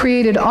 you have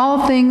created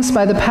all things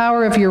by the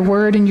power of your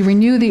word, and you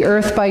renew the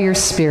earth by your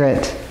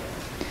Spirit.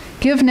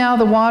 Give now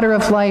the water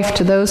of life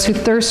to those who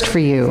thirst for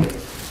you,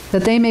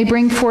 that they may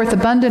bring forth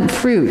abundant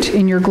fruit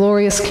in your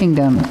glorious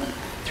kingdom,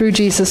 through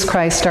Jesus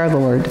Christ our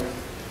Lord.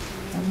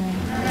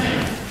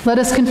 Amen. Let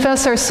us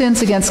confess our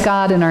sins against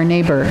God and our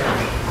neighbor.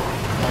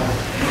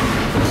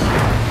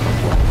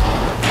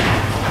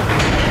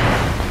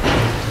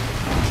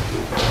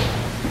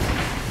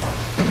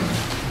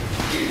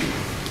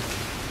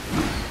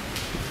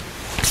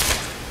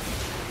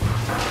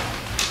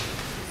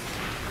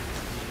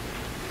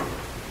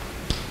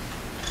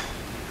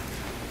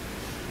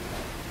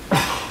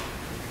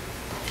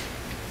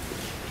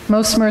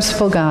 Most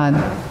merciful God,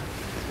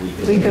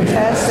 we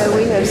confess that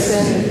we have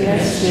sinned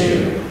against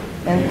you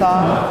in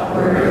thought,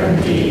 word,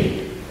 and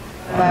deed,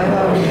 by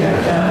what we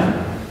have done,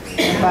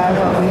 and by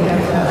what we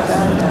have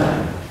not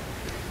done.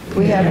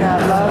 We have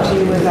not loved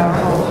you with our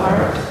whole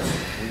heart.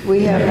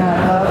 We have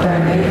not loved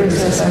our neighbors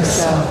as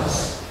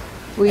ourselves.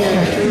 We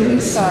are truly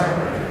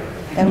sorry,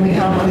 and we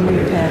humbly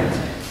repent.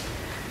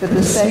 For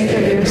the sake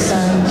of your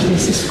Son,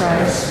 Jesus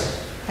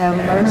Christ, have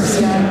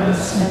mercy on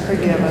us and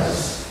forgive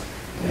us,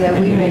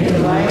 that we may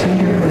delight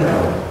in your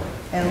will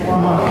and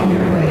walk in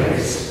your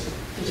ways,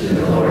 to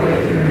the glory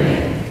of your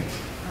name.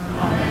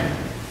 Amen.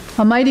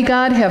 Almighty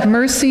God, have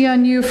mercy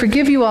on you,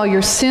 forgive you all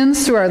your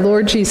sins through our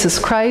Lord Jesus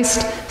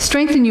Christ,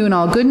 strengthen you in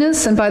all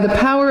goodness, and by the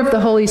power of the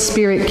Holy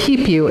Spirit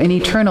keep you in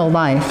eternal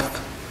life.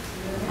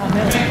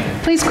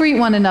 Amen. Please greet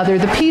one another.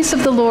 The peace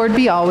of the Lord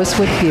be always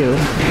with you.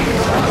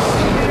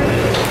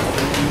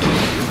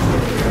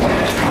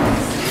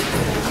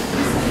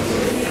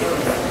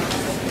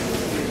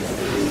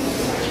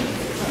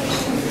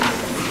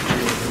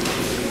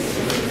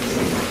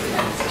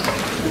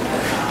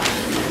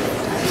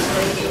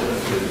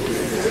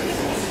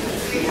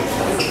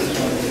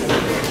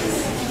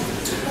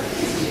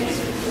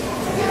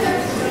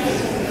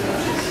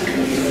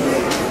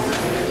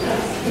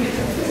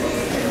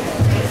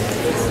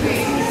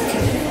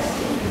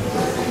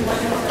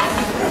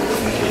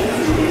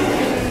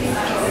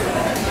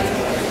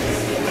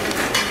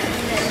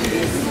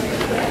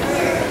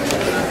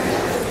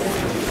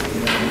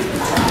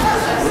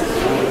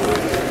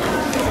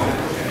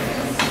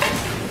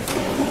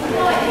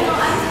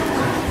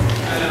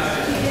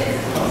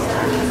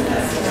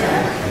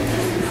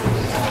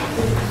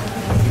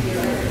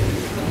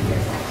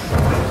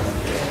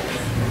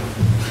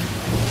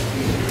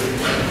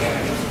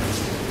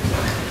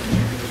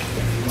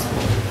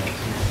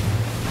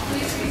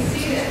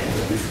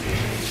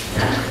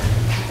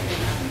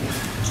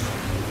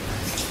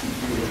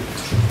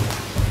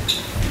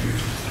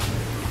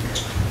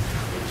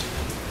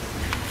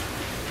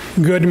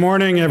 Good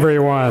morning,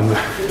 everyone.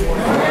 Good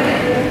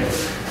morning.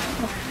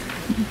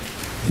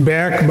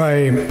 Back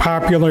by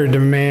popular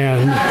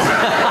demand,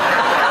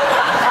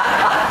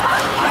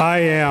 I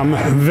am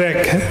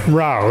Vic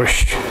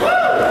Roush,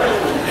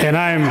 and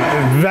I'm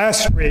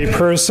vestry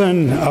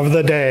person of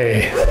the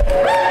day.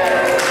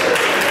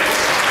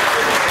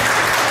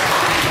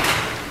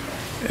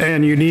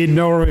 And you need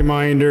no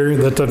reminder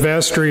that the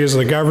vestry is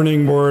the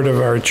governing board of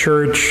our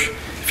church.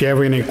 If you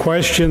have any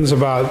questions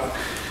about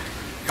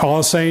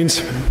All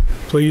Saints,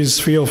 please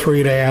feel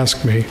free to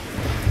ask me.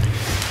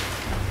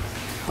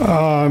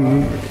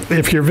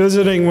 If you're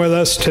visiting with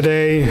us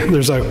today,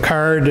 there's a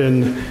card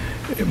in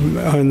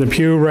the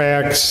pew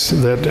racks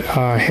that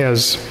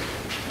has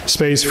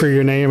space for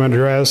your name,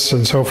 address,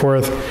 and so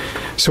forth,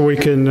 so we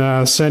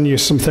can send you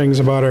some things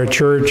about our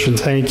church and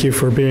thank you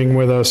for being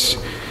with us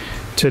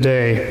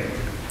today.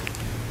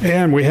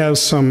 And we have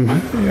some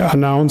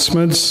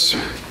announcements.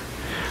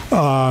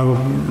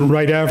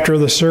 Right after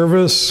the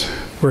service,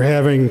 we're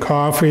having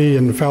coffee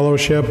and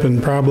fellowship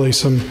and probably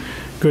some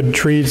good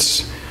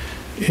treats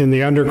in the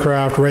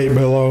undercroft right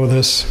below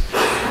this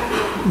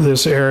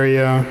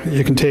area.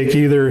 You can take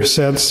either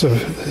sets of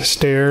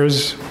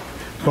stairs.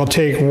 Well,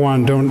 take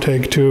one, don't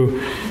take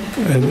two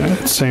at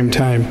the same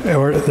time.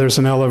 Or there's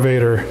an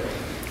elevator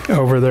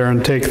over there,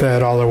 and take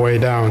that all the way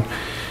down.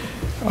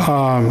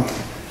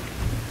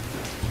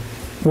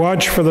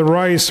 Watch for the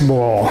rice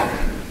bowl.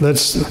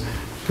 That's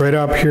right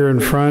up here in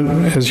front.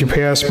 As you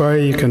pass by,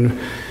 you can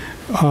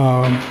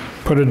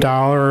put $1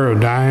 or a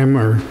dime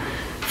or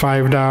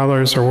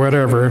 $5 or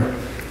whatever.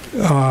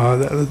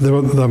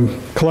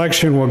 The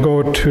collection will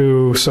go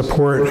to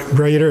support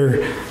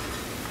greater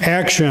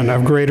action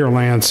of Greater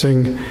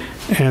Lansing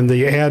and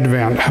the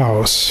Advent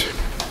House.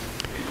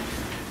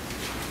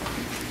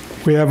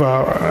 We have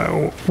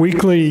a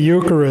weekly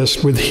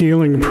Eucharist with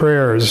healing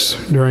prayers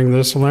during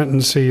this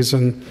Lenten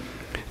season.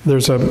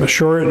 There's a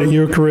short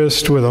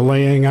Eucharist with a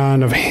laying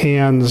on of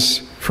hands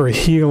for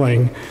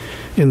healing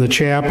in the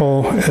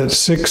chapel at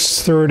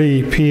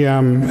 6:30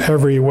 p.m.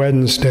 every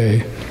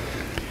Wednesday.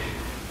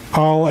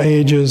 All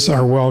ages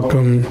are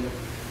welcome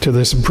to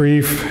this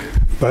brief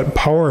but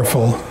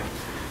powerful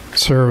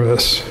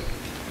service.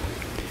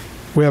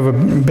 We have a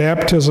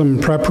baptism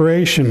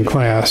preparation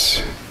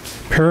class.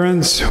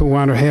 Parents who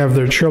want to have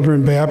their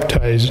children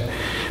baptized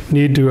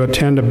need to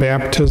attend a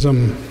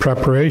baptism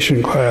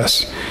preparation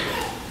class.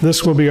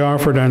 This will be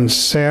offered on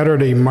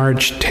Saturday,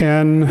 March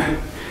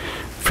 10,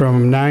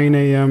 from 9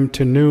 a.m.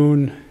 to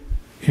noon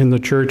in the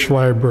church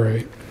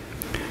library.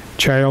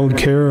 Child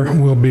care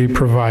will be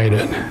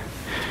provided.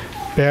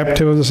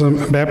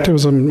 Baptism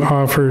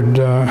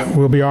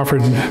will be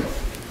offered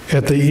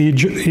at the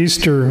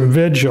Easter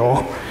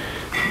Vigil,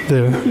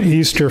 the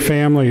Easter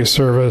family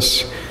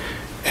service,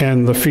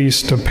 and the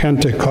Feast of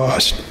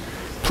Pentecost.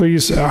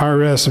 Please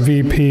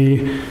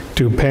RSVP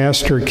to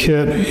Pastor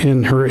Kit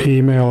in her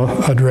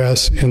email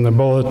address in the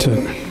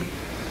bulletin.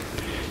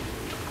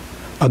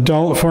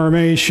 Adult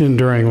formation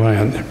during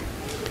Lent.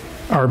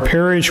 Our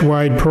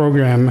parish-wide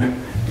program,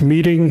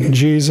 Meeting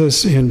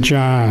Jesus in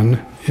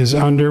John, is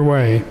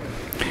underway.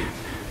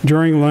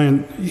 During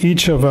Lent,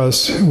 each of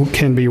us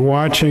can be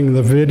watching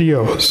the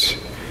videos,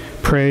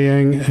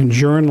 praying and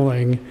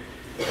journaling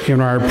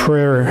in our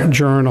prayer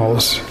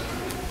journals,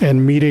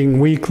 and meeting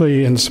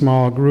weekly in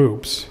small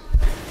groups.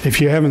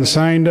 If you haven't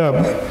signed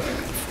up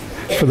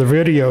for the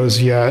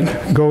videos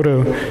yet, go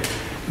to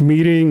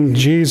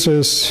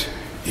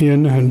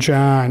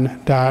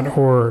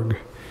meetingjesusinjohn.org.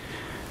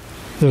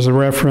 There's a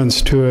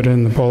reference to it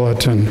in the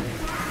bulletin.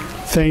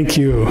 Thank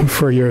you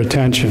for your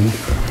attention.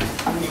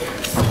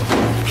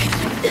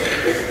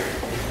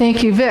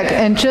 Thank you, Vic.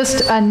 And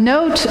just a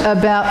note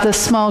about the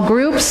small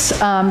groups.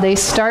 They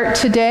start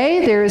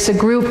today. There is a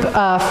group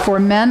for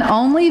men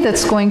only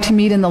that's going to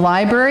meet in the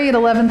library at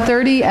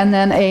 11:30, and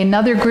then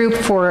another group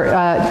for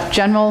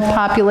general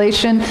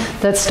population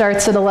that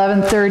starts at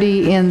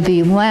 11:30 in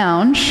the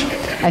lounge.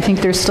 I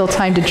think there's still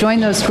time to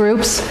join those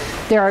groups.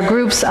 There are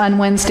groups on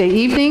Wednesday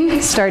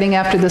evening, starting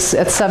after this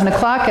at 7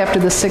 o'clock after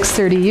the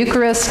 6:30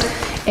 Eucharist.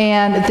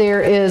 And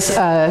there is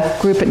a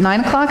group at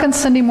 9 o'clock on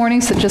Sunday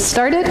mornings that just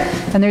started,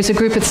 and there's a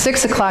group at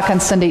 6 o'clock on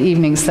Sunday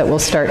evenings that will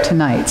start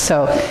tonight.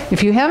 So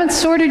if you haven't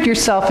sorted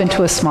yourself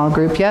into a small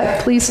group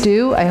yet, please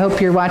do. I hope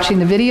you're watching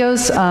the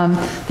videos.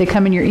 They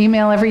come in your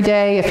email every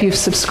day if you've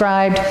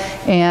subscribed,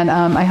 and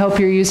I hope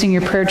you're using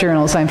your prayer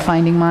journals. I'm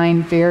finding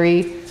mine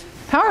very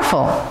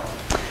powerful.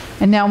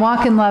 And now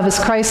walk in love as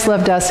Christ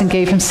loved us and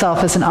gave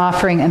himself as an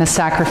offering and a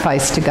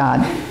sacrifice to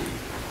God.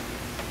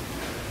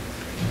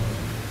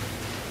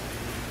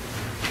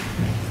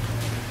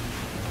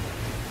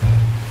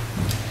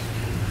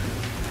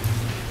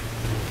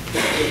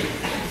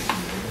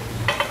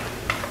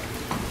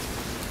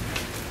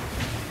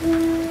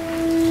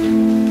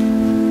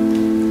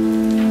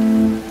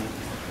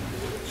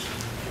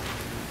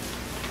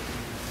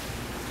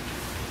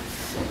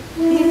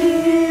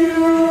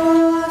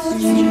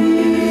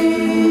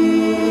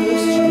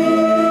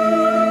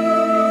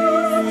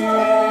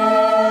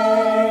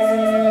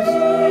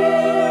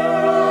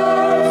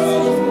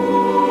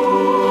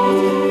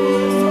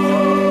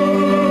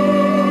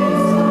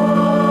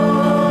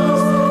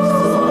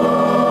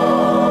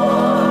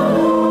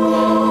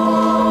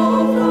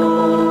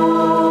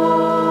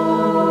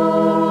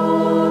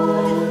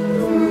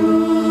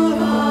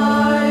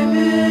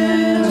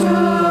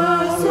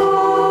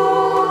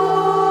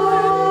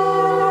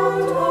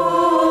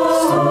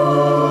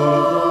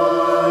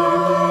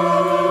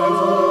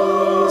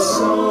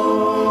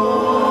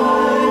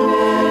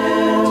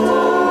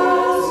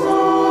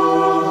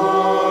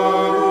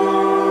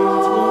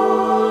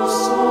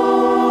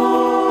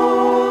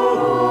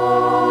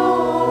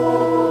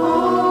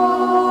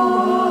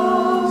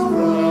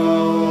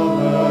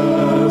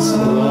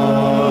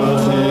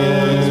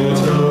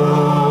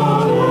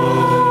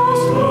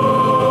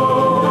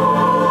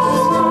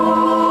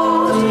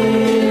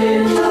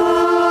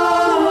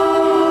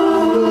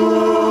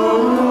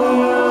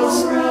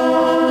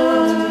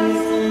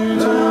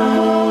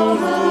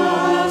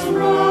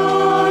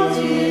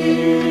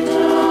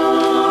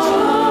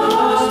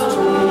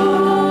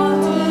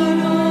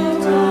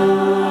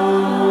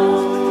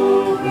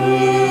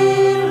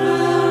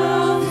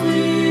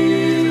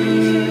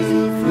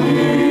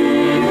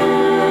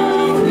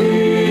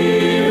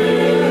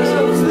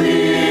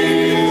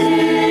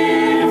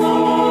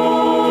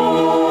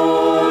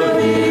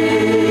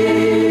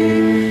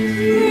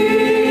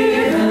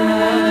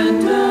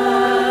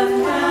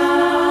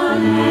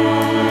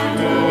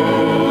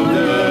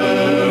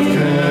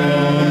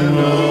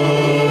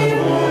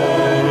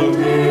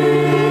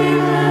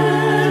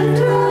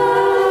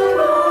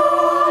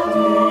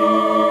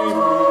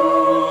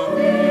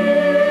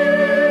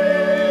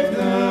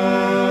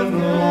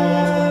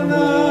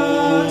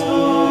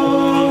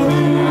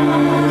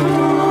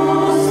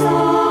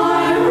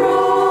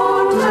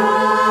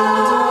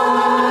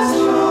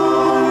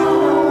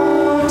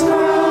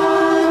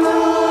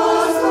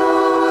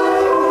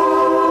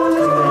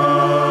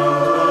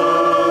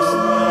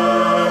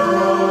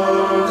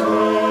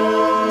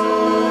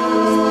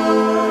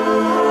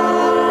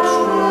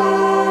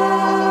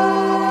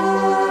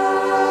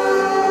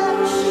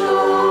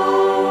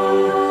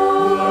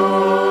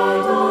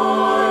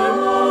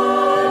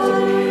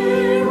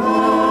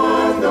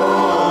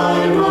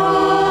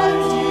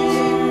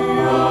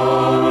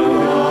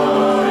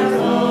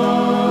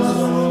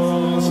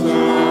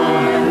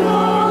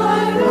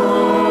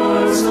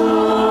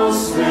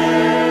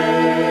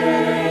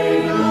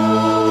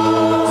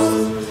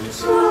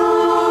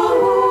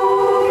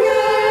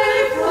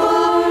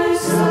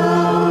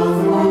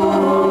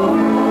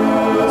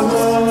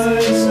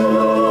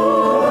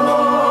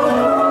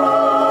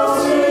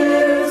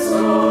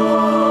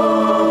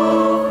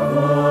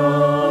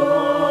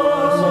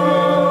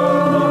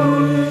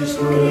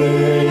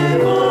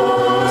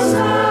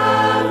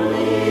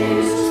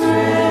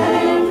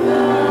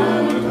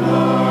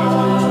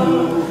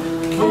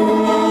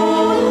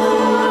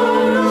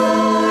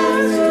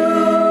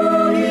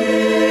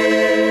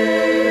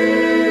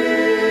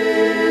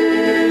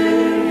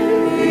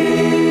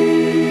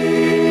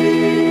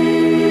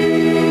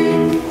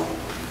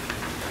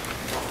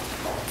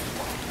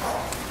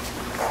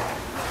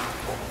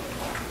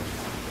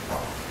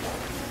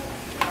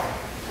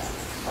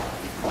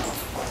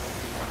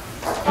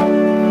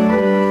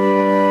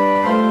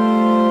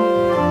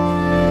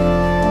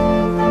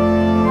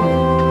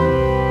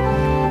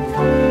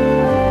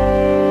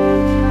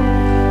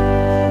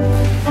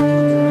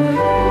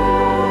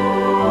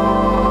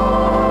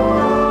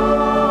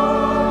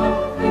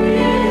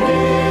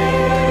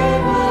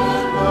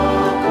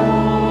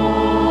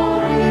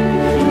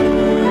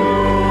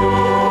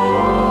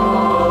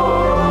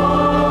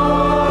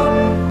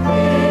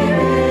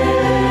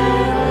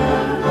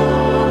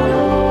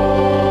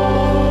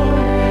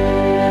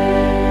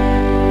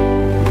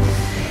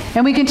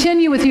 we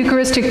continue with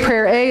Eucharistic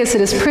Prayer A as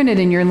it is printed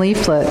in your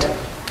leaflet.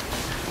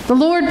 The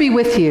Lord be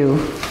with you.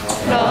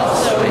 And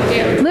also with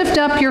you. Lift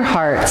up your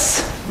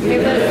hearts. We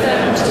lift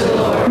them to the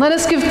Lord. Let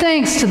us give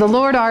thanks to the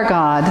Lord our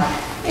God.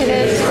 It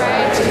is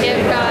right to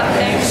give God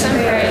thanks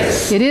and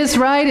praise. It is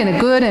right and a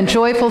good and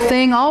joyful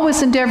thing,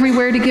 always and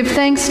everywhere, to give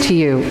thanks to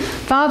you,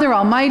 Father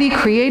Almighty,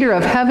 creator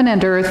of heaven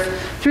and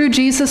earth, through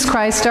Jesus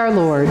Christ our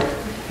Lord,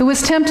 who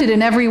was tempted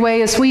in every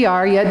way as we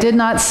are, yet did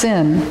not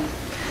sin.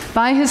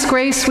 By his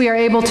grace we are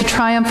able to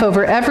triumph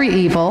over every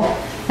evil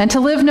and to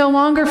live no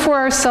longer for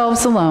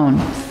ourselves alone,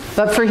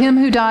 but for him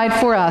who died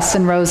for us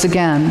and rose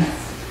again.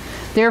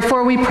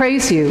 Therefore we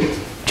praise you,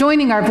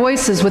 joining our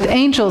voices with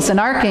angels and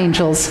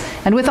archangels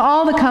and with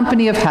all the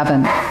company of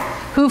heaven,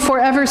 who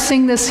forever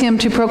sing this hymn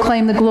to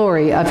proclaim the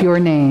glory of your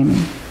name.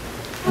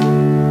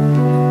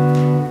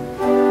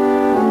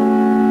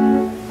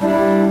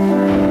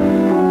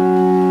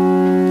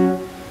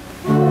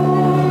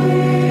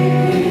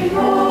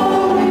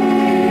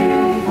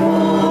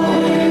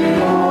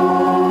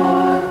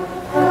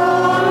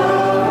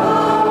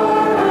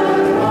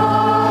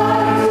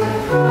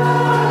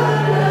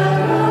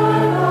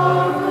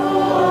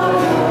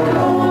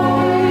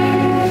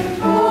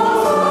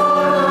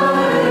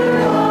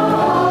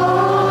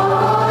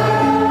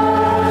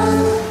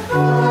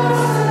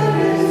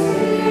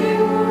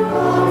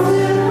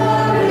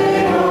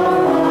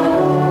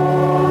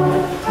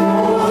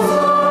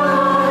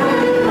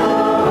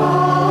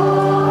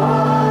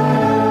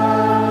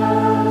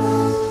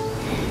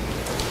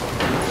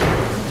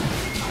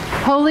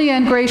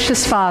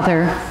 Gracious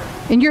Father,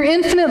 in your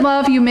infinite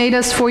love you made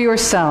us for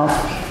yourself,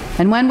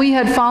 and when we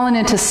had fallen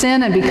into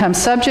sin and become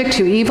subject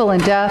to evil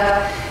and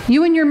death,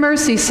 you in your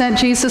mercy sent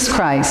Jesus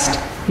Christ,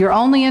 your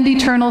only and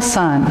eternal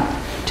Son,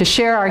 to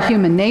share our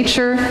human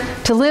nature,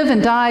 to live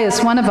and die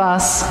as one of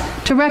us,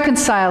 to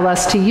reconcile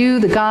us to you,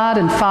 the God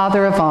and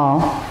Father of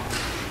all.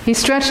 He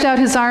stretched out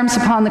his arms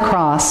upon the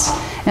cross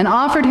and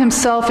offered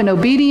himself in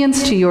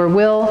obedience to your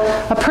will,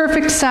 a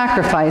perfect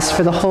sacrifice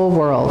for the whole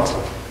world.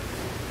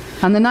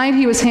 On the night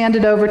he was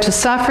handed over to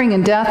suffering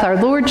and death,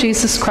 our Lord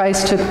Jesus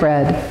Christ took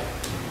bread.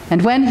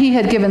 And when he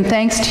had given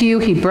thanks to you,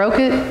 he broke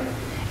it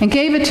and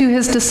gave it to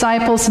his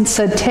disciples and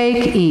said,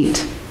 "Take,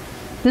 eat.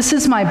 This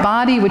is my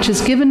body, which is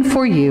given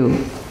for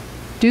you.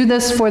 Do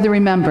this for the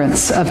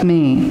remembrance of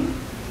me."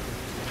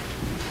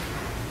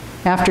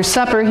 After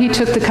supper, he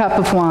took the cup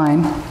of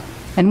wine.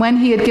 And when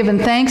he had given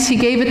thanks, he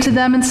gave it to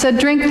them and said,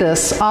 "Drink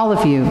this, all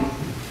of you.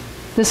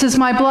 This is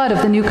my blood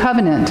of the new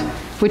covenant,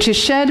 which is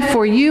shed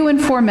for you and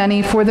for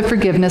many for the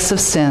forgiveness of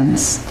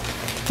sins.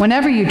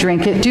 Whenever you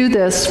drink it, do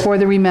this for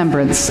the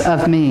remembrance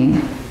of me."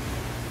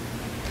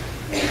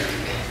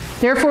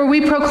 Therefore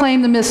we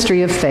proclaim the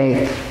mystery of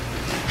faith.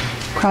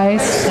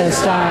 Christ has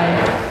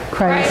died.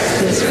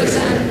 Christ is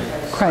risen.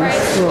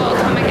 Christ will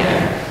come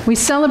again. We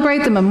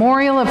celebrate the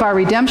memorial of our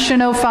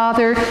redemption, O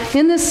Father,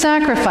 in this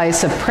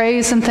sacrifice of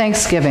praise and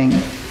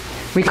thanksgiving.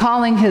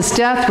 Recalling his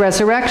death,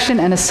 resurrection,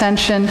 and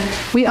ascension,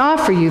 we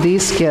offer you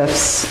these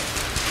gifts.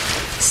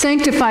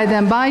 Sanctify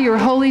them by your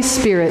Holy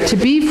Spirit to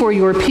be for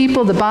your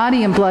people the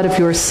body and blood of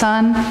your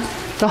Son,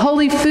 the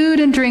holy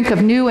food and drink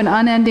of new and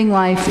unending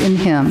life in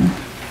him.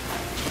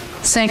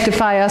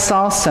 Sanctify us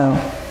also,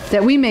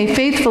 that we may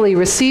faithfully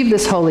receive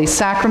this holy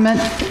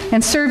sacrament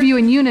and serve you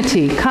in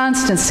unity,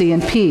 constancy,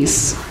 and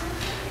peace.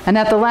 And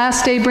at the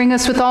last day bring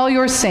us with all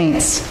your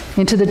saints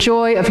into the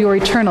joy of your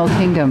eternal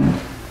kingdom.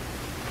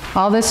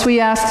 All this we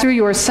ask through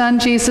your Son,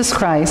 Jesus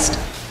Christ,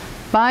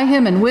 by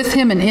him and with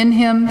him and in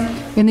him,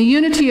 in the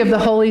unity of the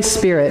Holy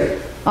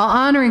Spirit. All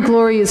honor and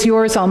glory is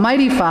yours,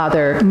 Almighty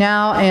Father,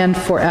 now and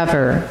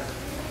forever.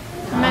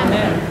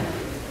 Amen.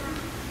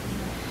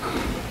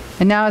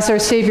 And now, as our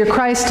Savior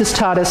Christ has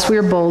taught us, we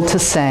are bold to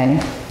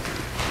say,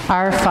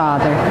 Our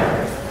Father,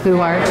 who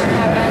art in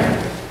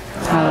heaven,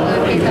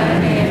 hallowed be thy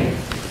name.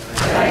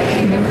 Thy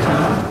kingdom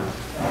come,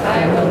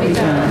 thy will be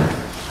done,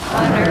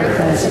 on earth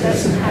as it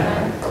is in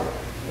heaven.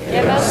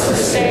 Give us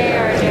this day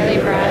our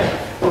daily bread,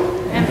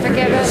 and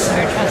forgive us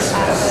our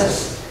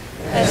trespasses,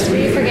 as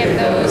we forgive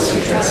those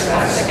who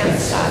trespass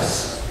against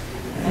us.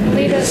 And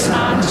lead us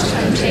not into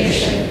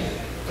temptation,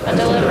 but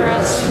deliver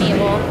us from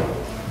evil.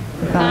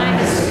 For thine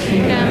is the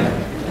kingdom,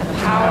 the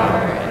power,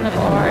 and the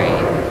glory,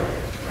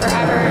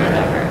 forever and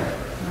ever.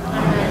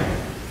 Amen.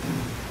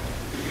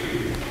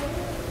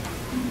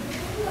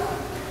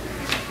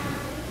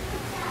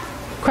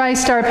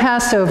 Christ our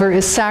Passover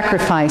is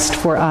sacrificed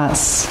for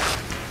us.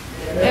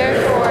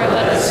 Therefore,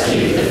 let us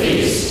keep the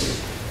feast.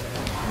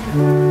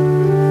 You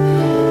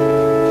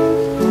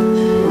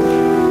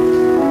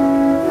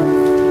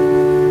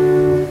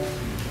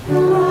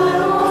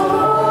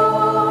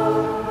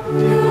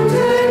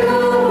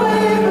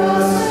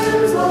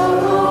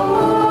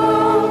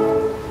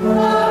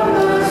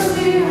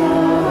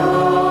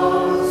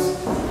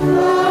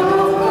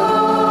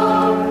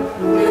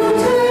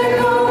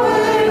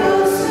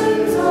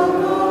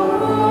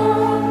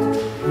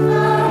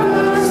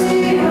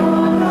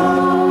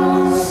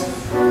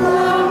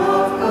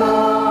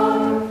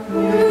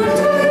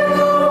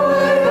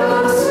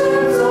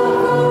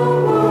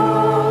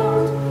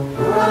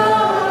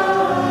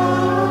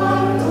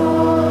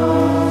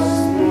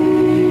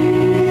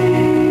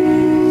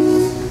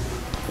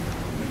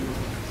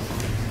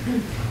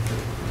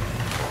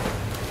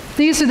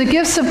These are the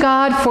gifts of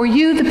God for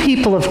you, the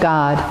people of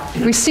God.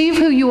 Receive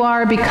who you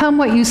are, become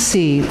what you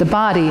see, the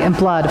body and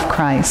blood of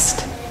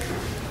Christ.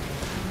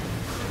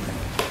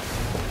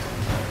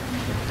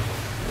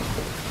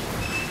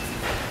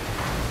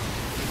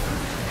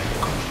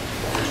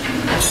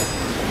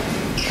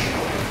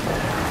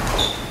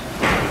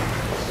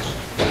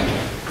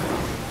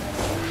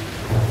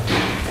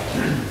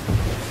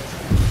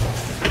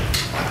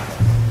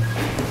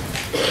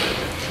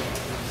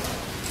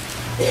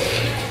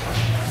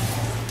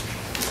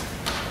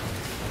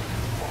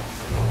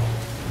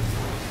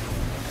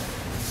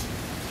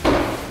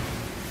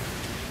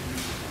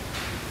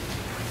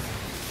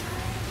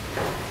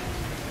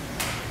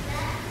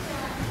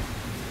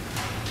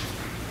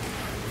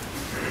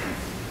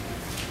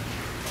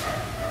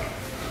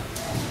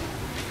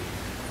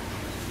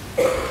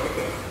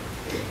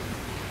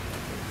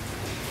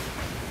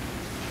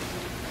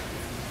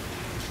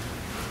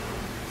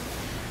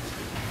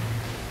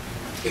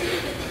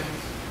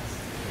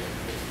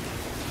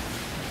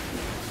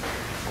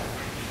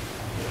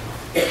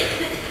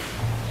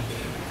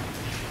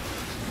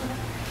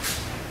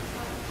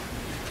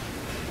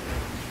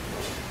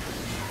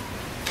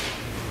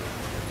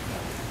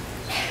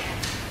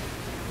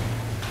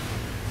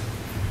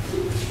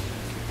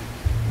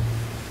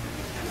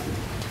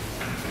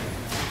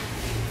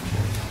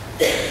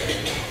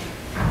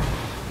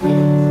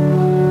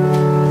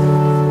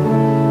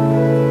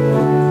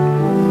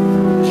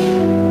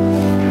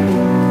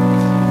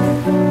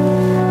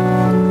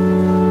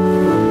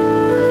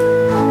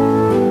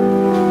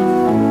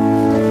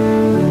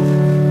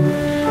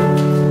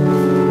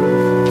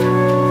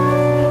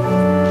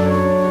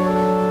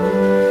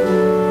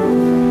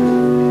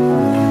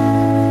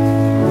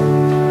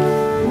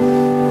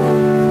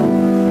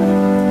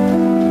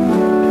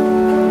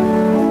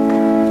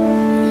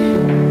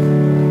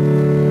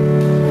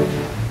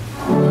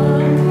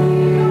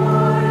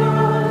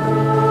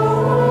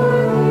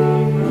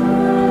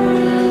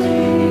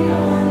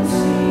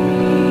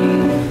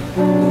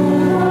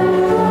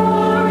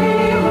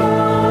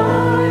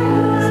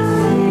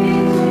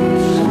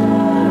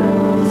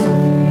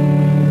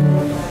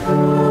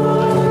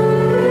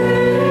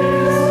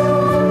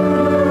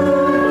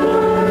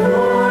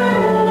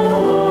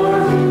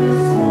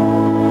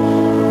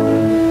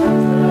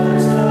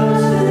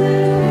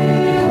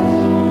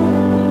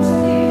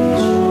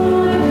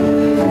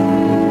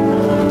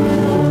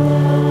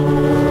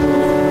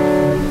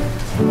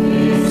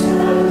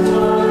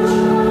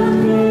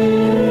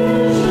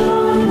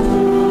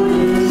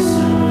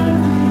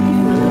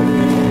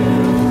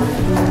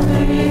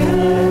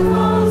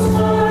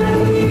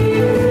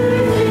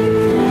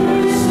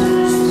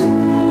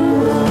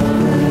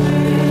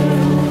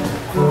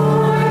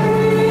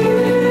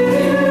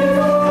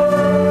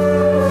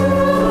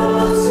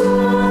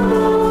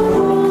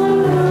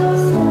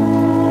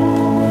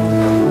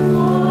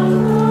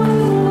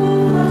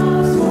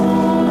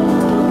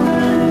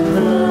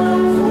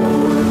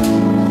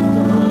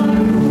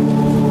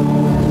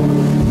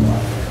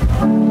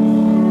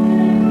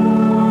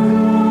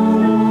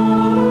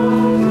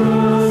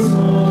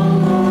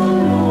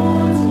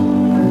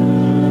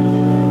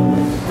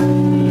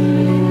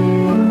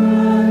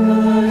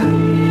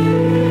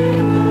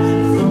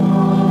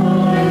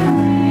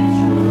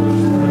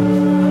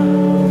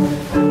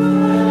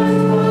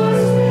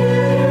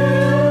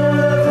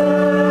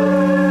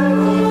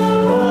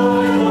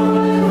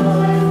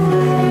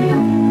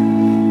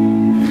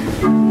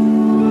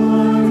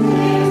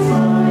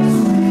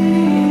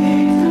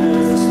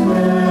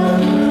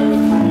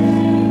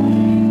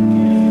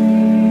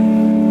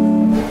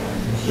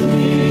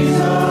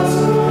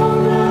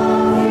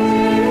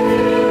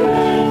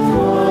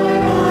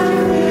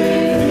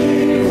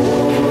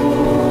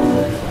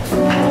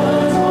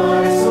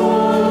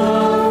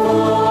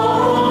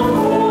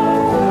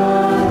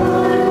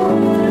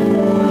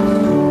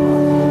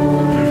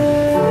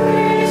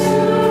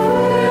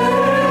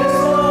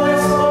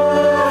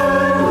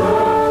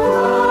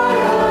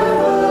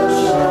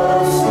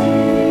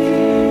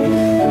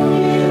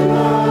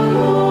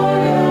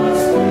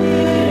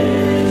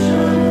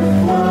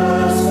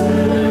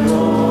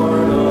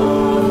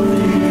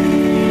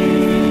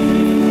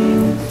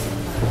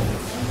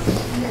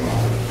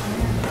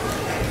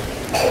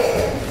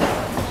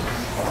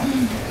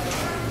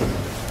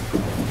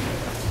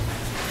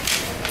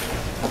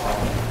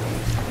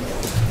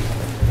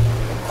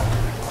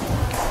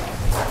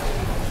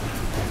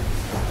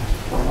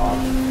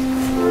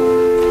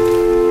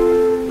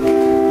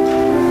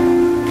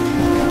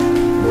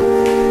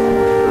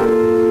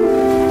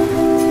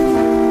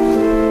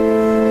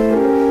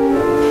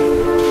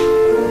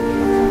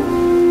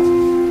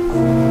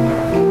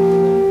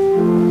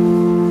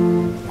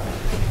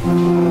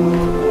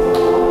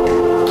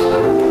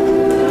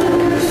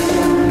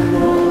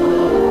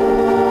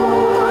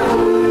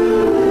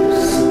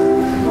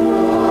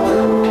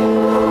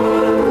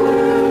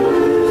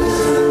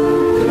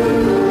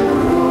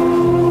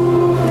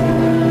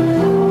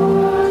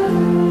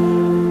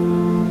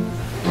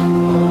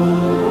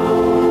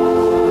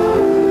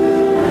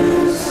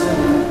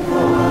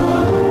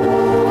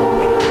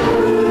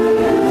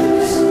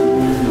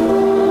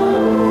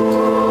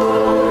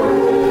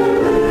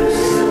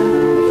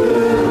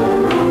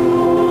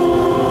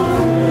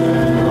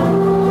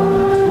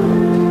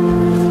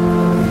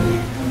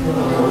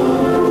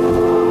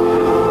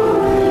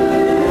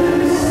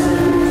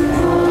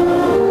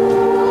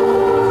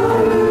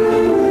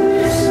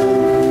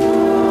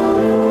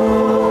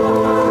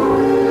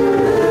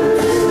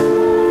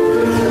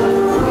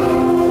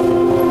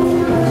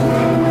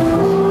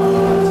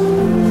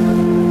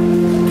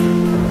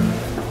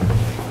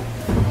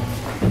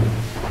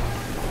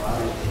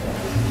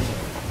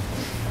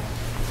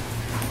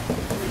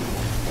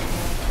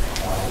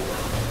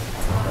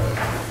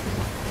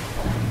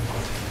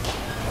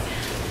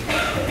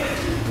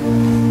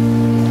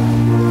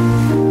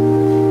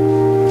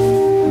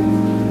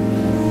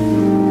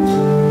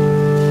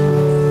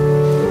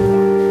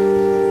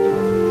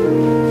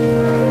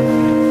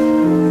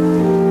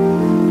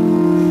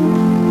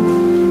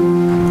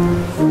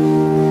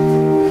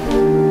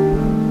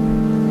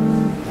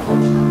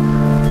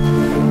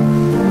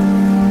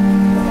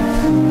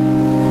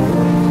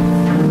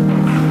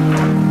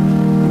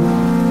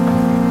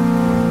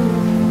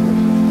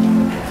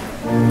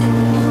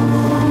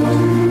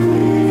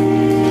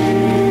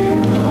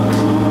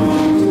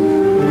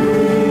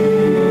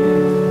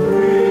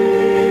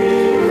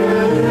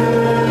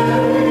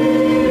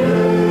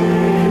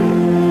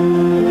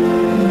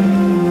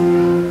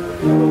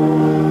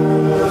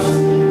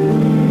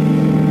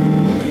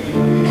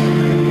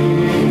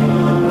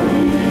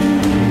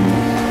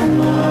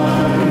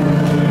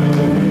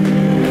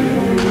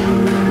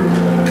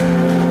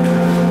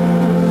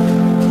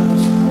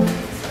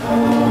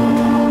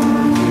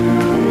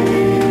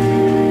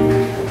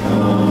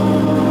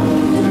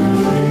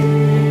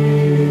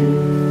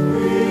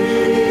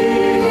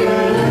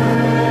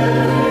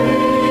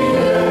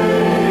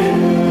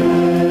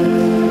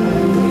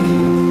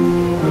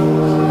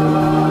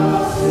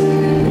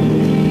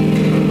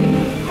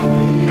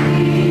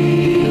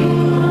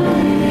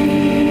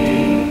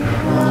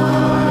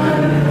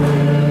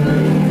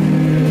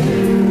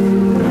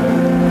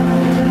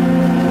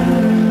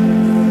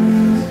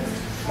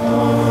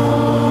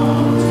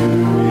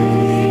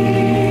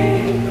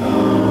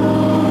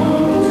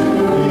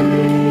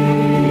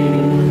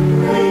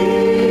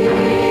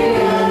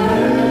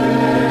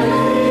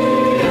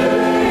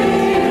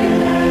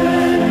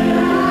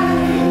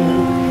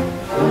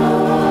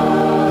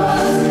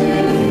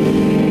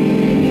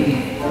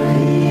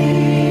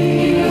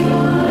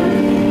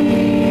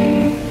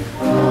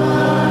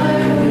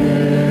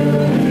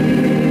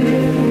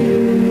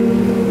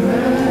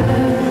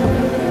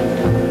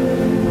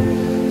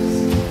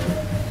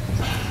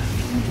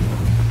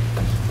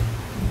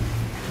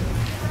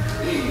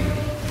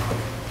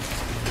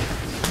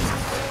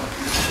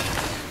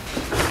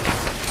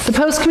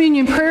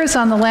 post-communion prayer is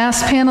on the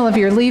last panel of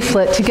your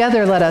leaflet.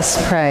 Together, let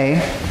us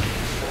pray.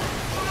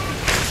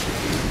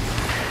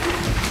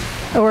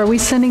 Oh, are we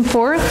sending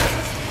forth?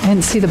 I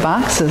didn't see the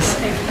boxes.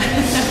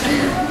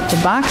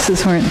 The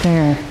boxes weren't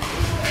there.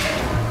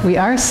 We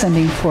are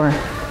sending forth.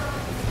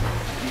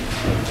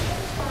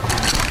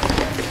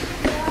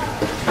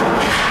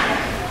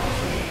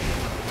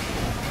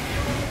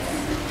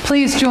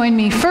 Please join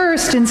me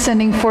first in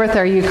sending forth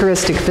our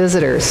Eucharistic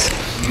visitors.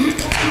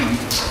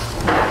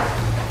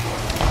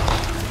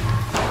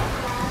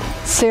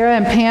 Sarah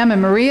and Pam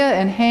and Maria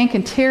and Hank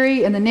and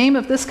Terry, in the name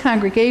of this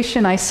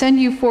congregation, I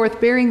send you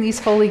forth bearing these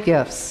holy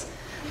gifts,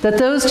 that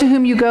those to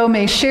whom you go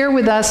may share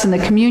with us in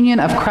the communion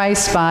of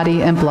Christ's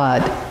body and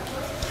blood.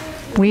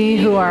 We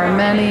who are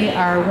many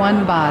are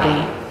one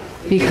body,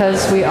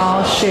 because we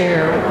all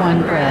share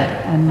one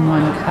bread and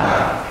one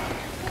cup.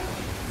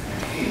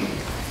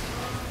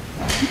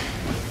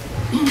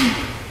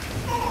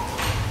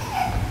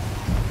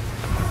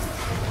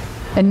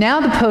 And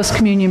now the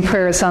post-communion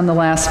prayer is on the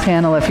last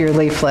panel of your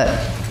leaflet.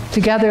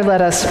 Together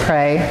let us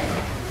pray.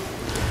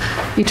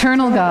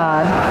 Eternal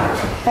God,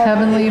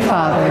 Heavenly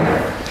Father,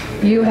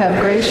 you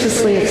have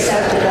graciously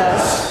accepted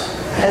us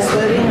as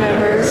living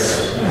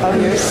members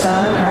of your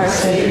Son, our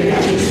Savior,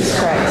 Jesus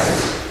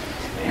Christ.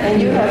 And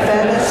you have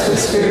fed us with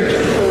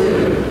spiritual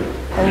food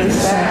and the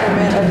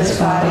sacrament of his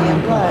body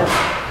and blood.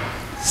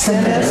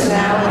 Send us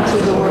now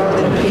into the world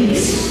in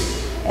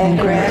peace and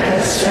grant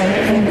us strength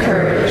and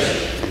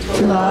courage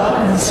to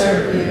love and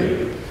serve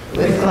you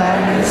with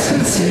gladness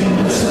and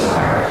singleness of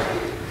heart,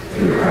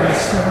 through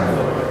Christ our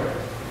Lord.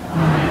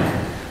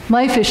 Amen.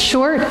 Life is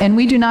short, and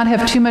we do not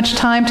have too much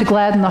time to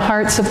gladden the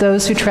hearts of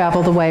those who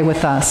travel the way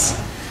with us.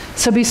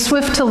 So be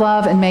swift to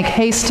love and make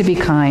haste to be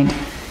kind.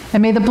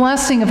 And may the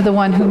blessing of the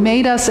one who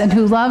made us and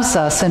who loves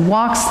us and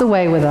walks the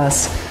way with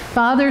us,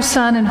 Father,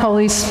 Son, and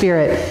Holy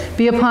Spirit,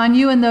 be upon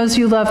you and those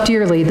you love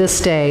dearly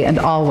this day and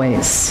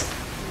always.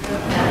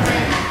 Amen.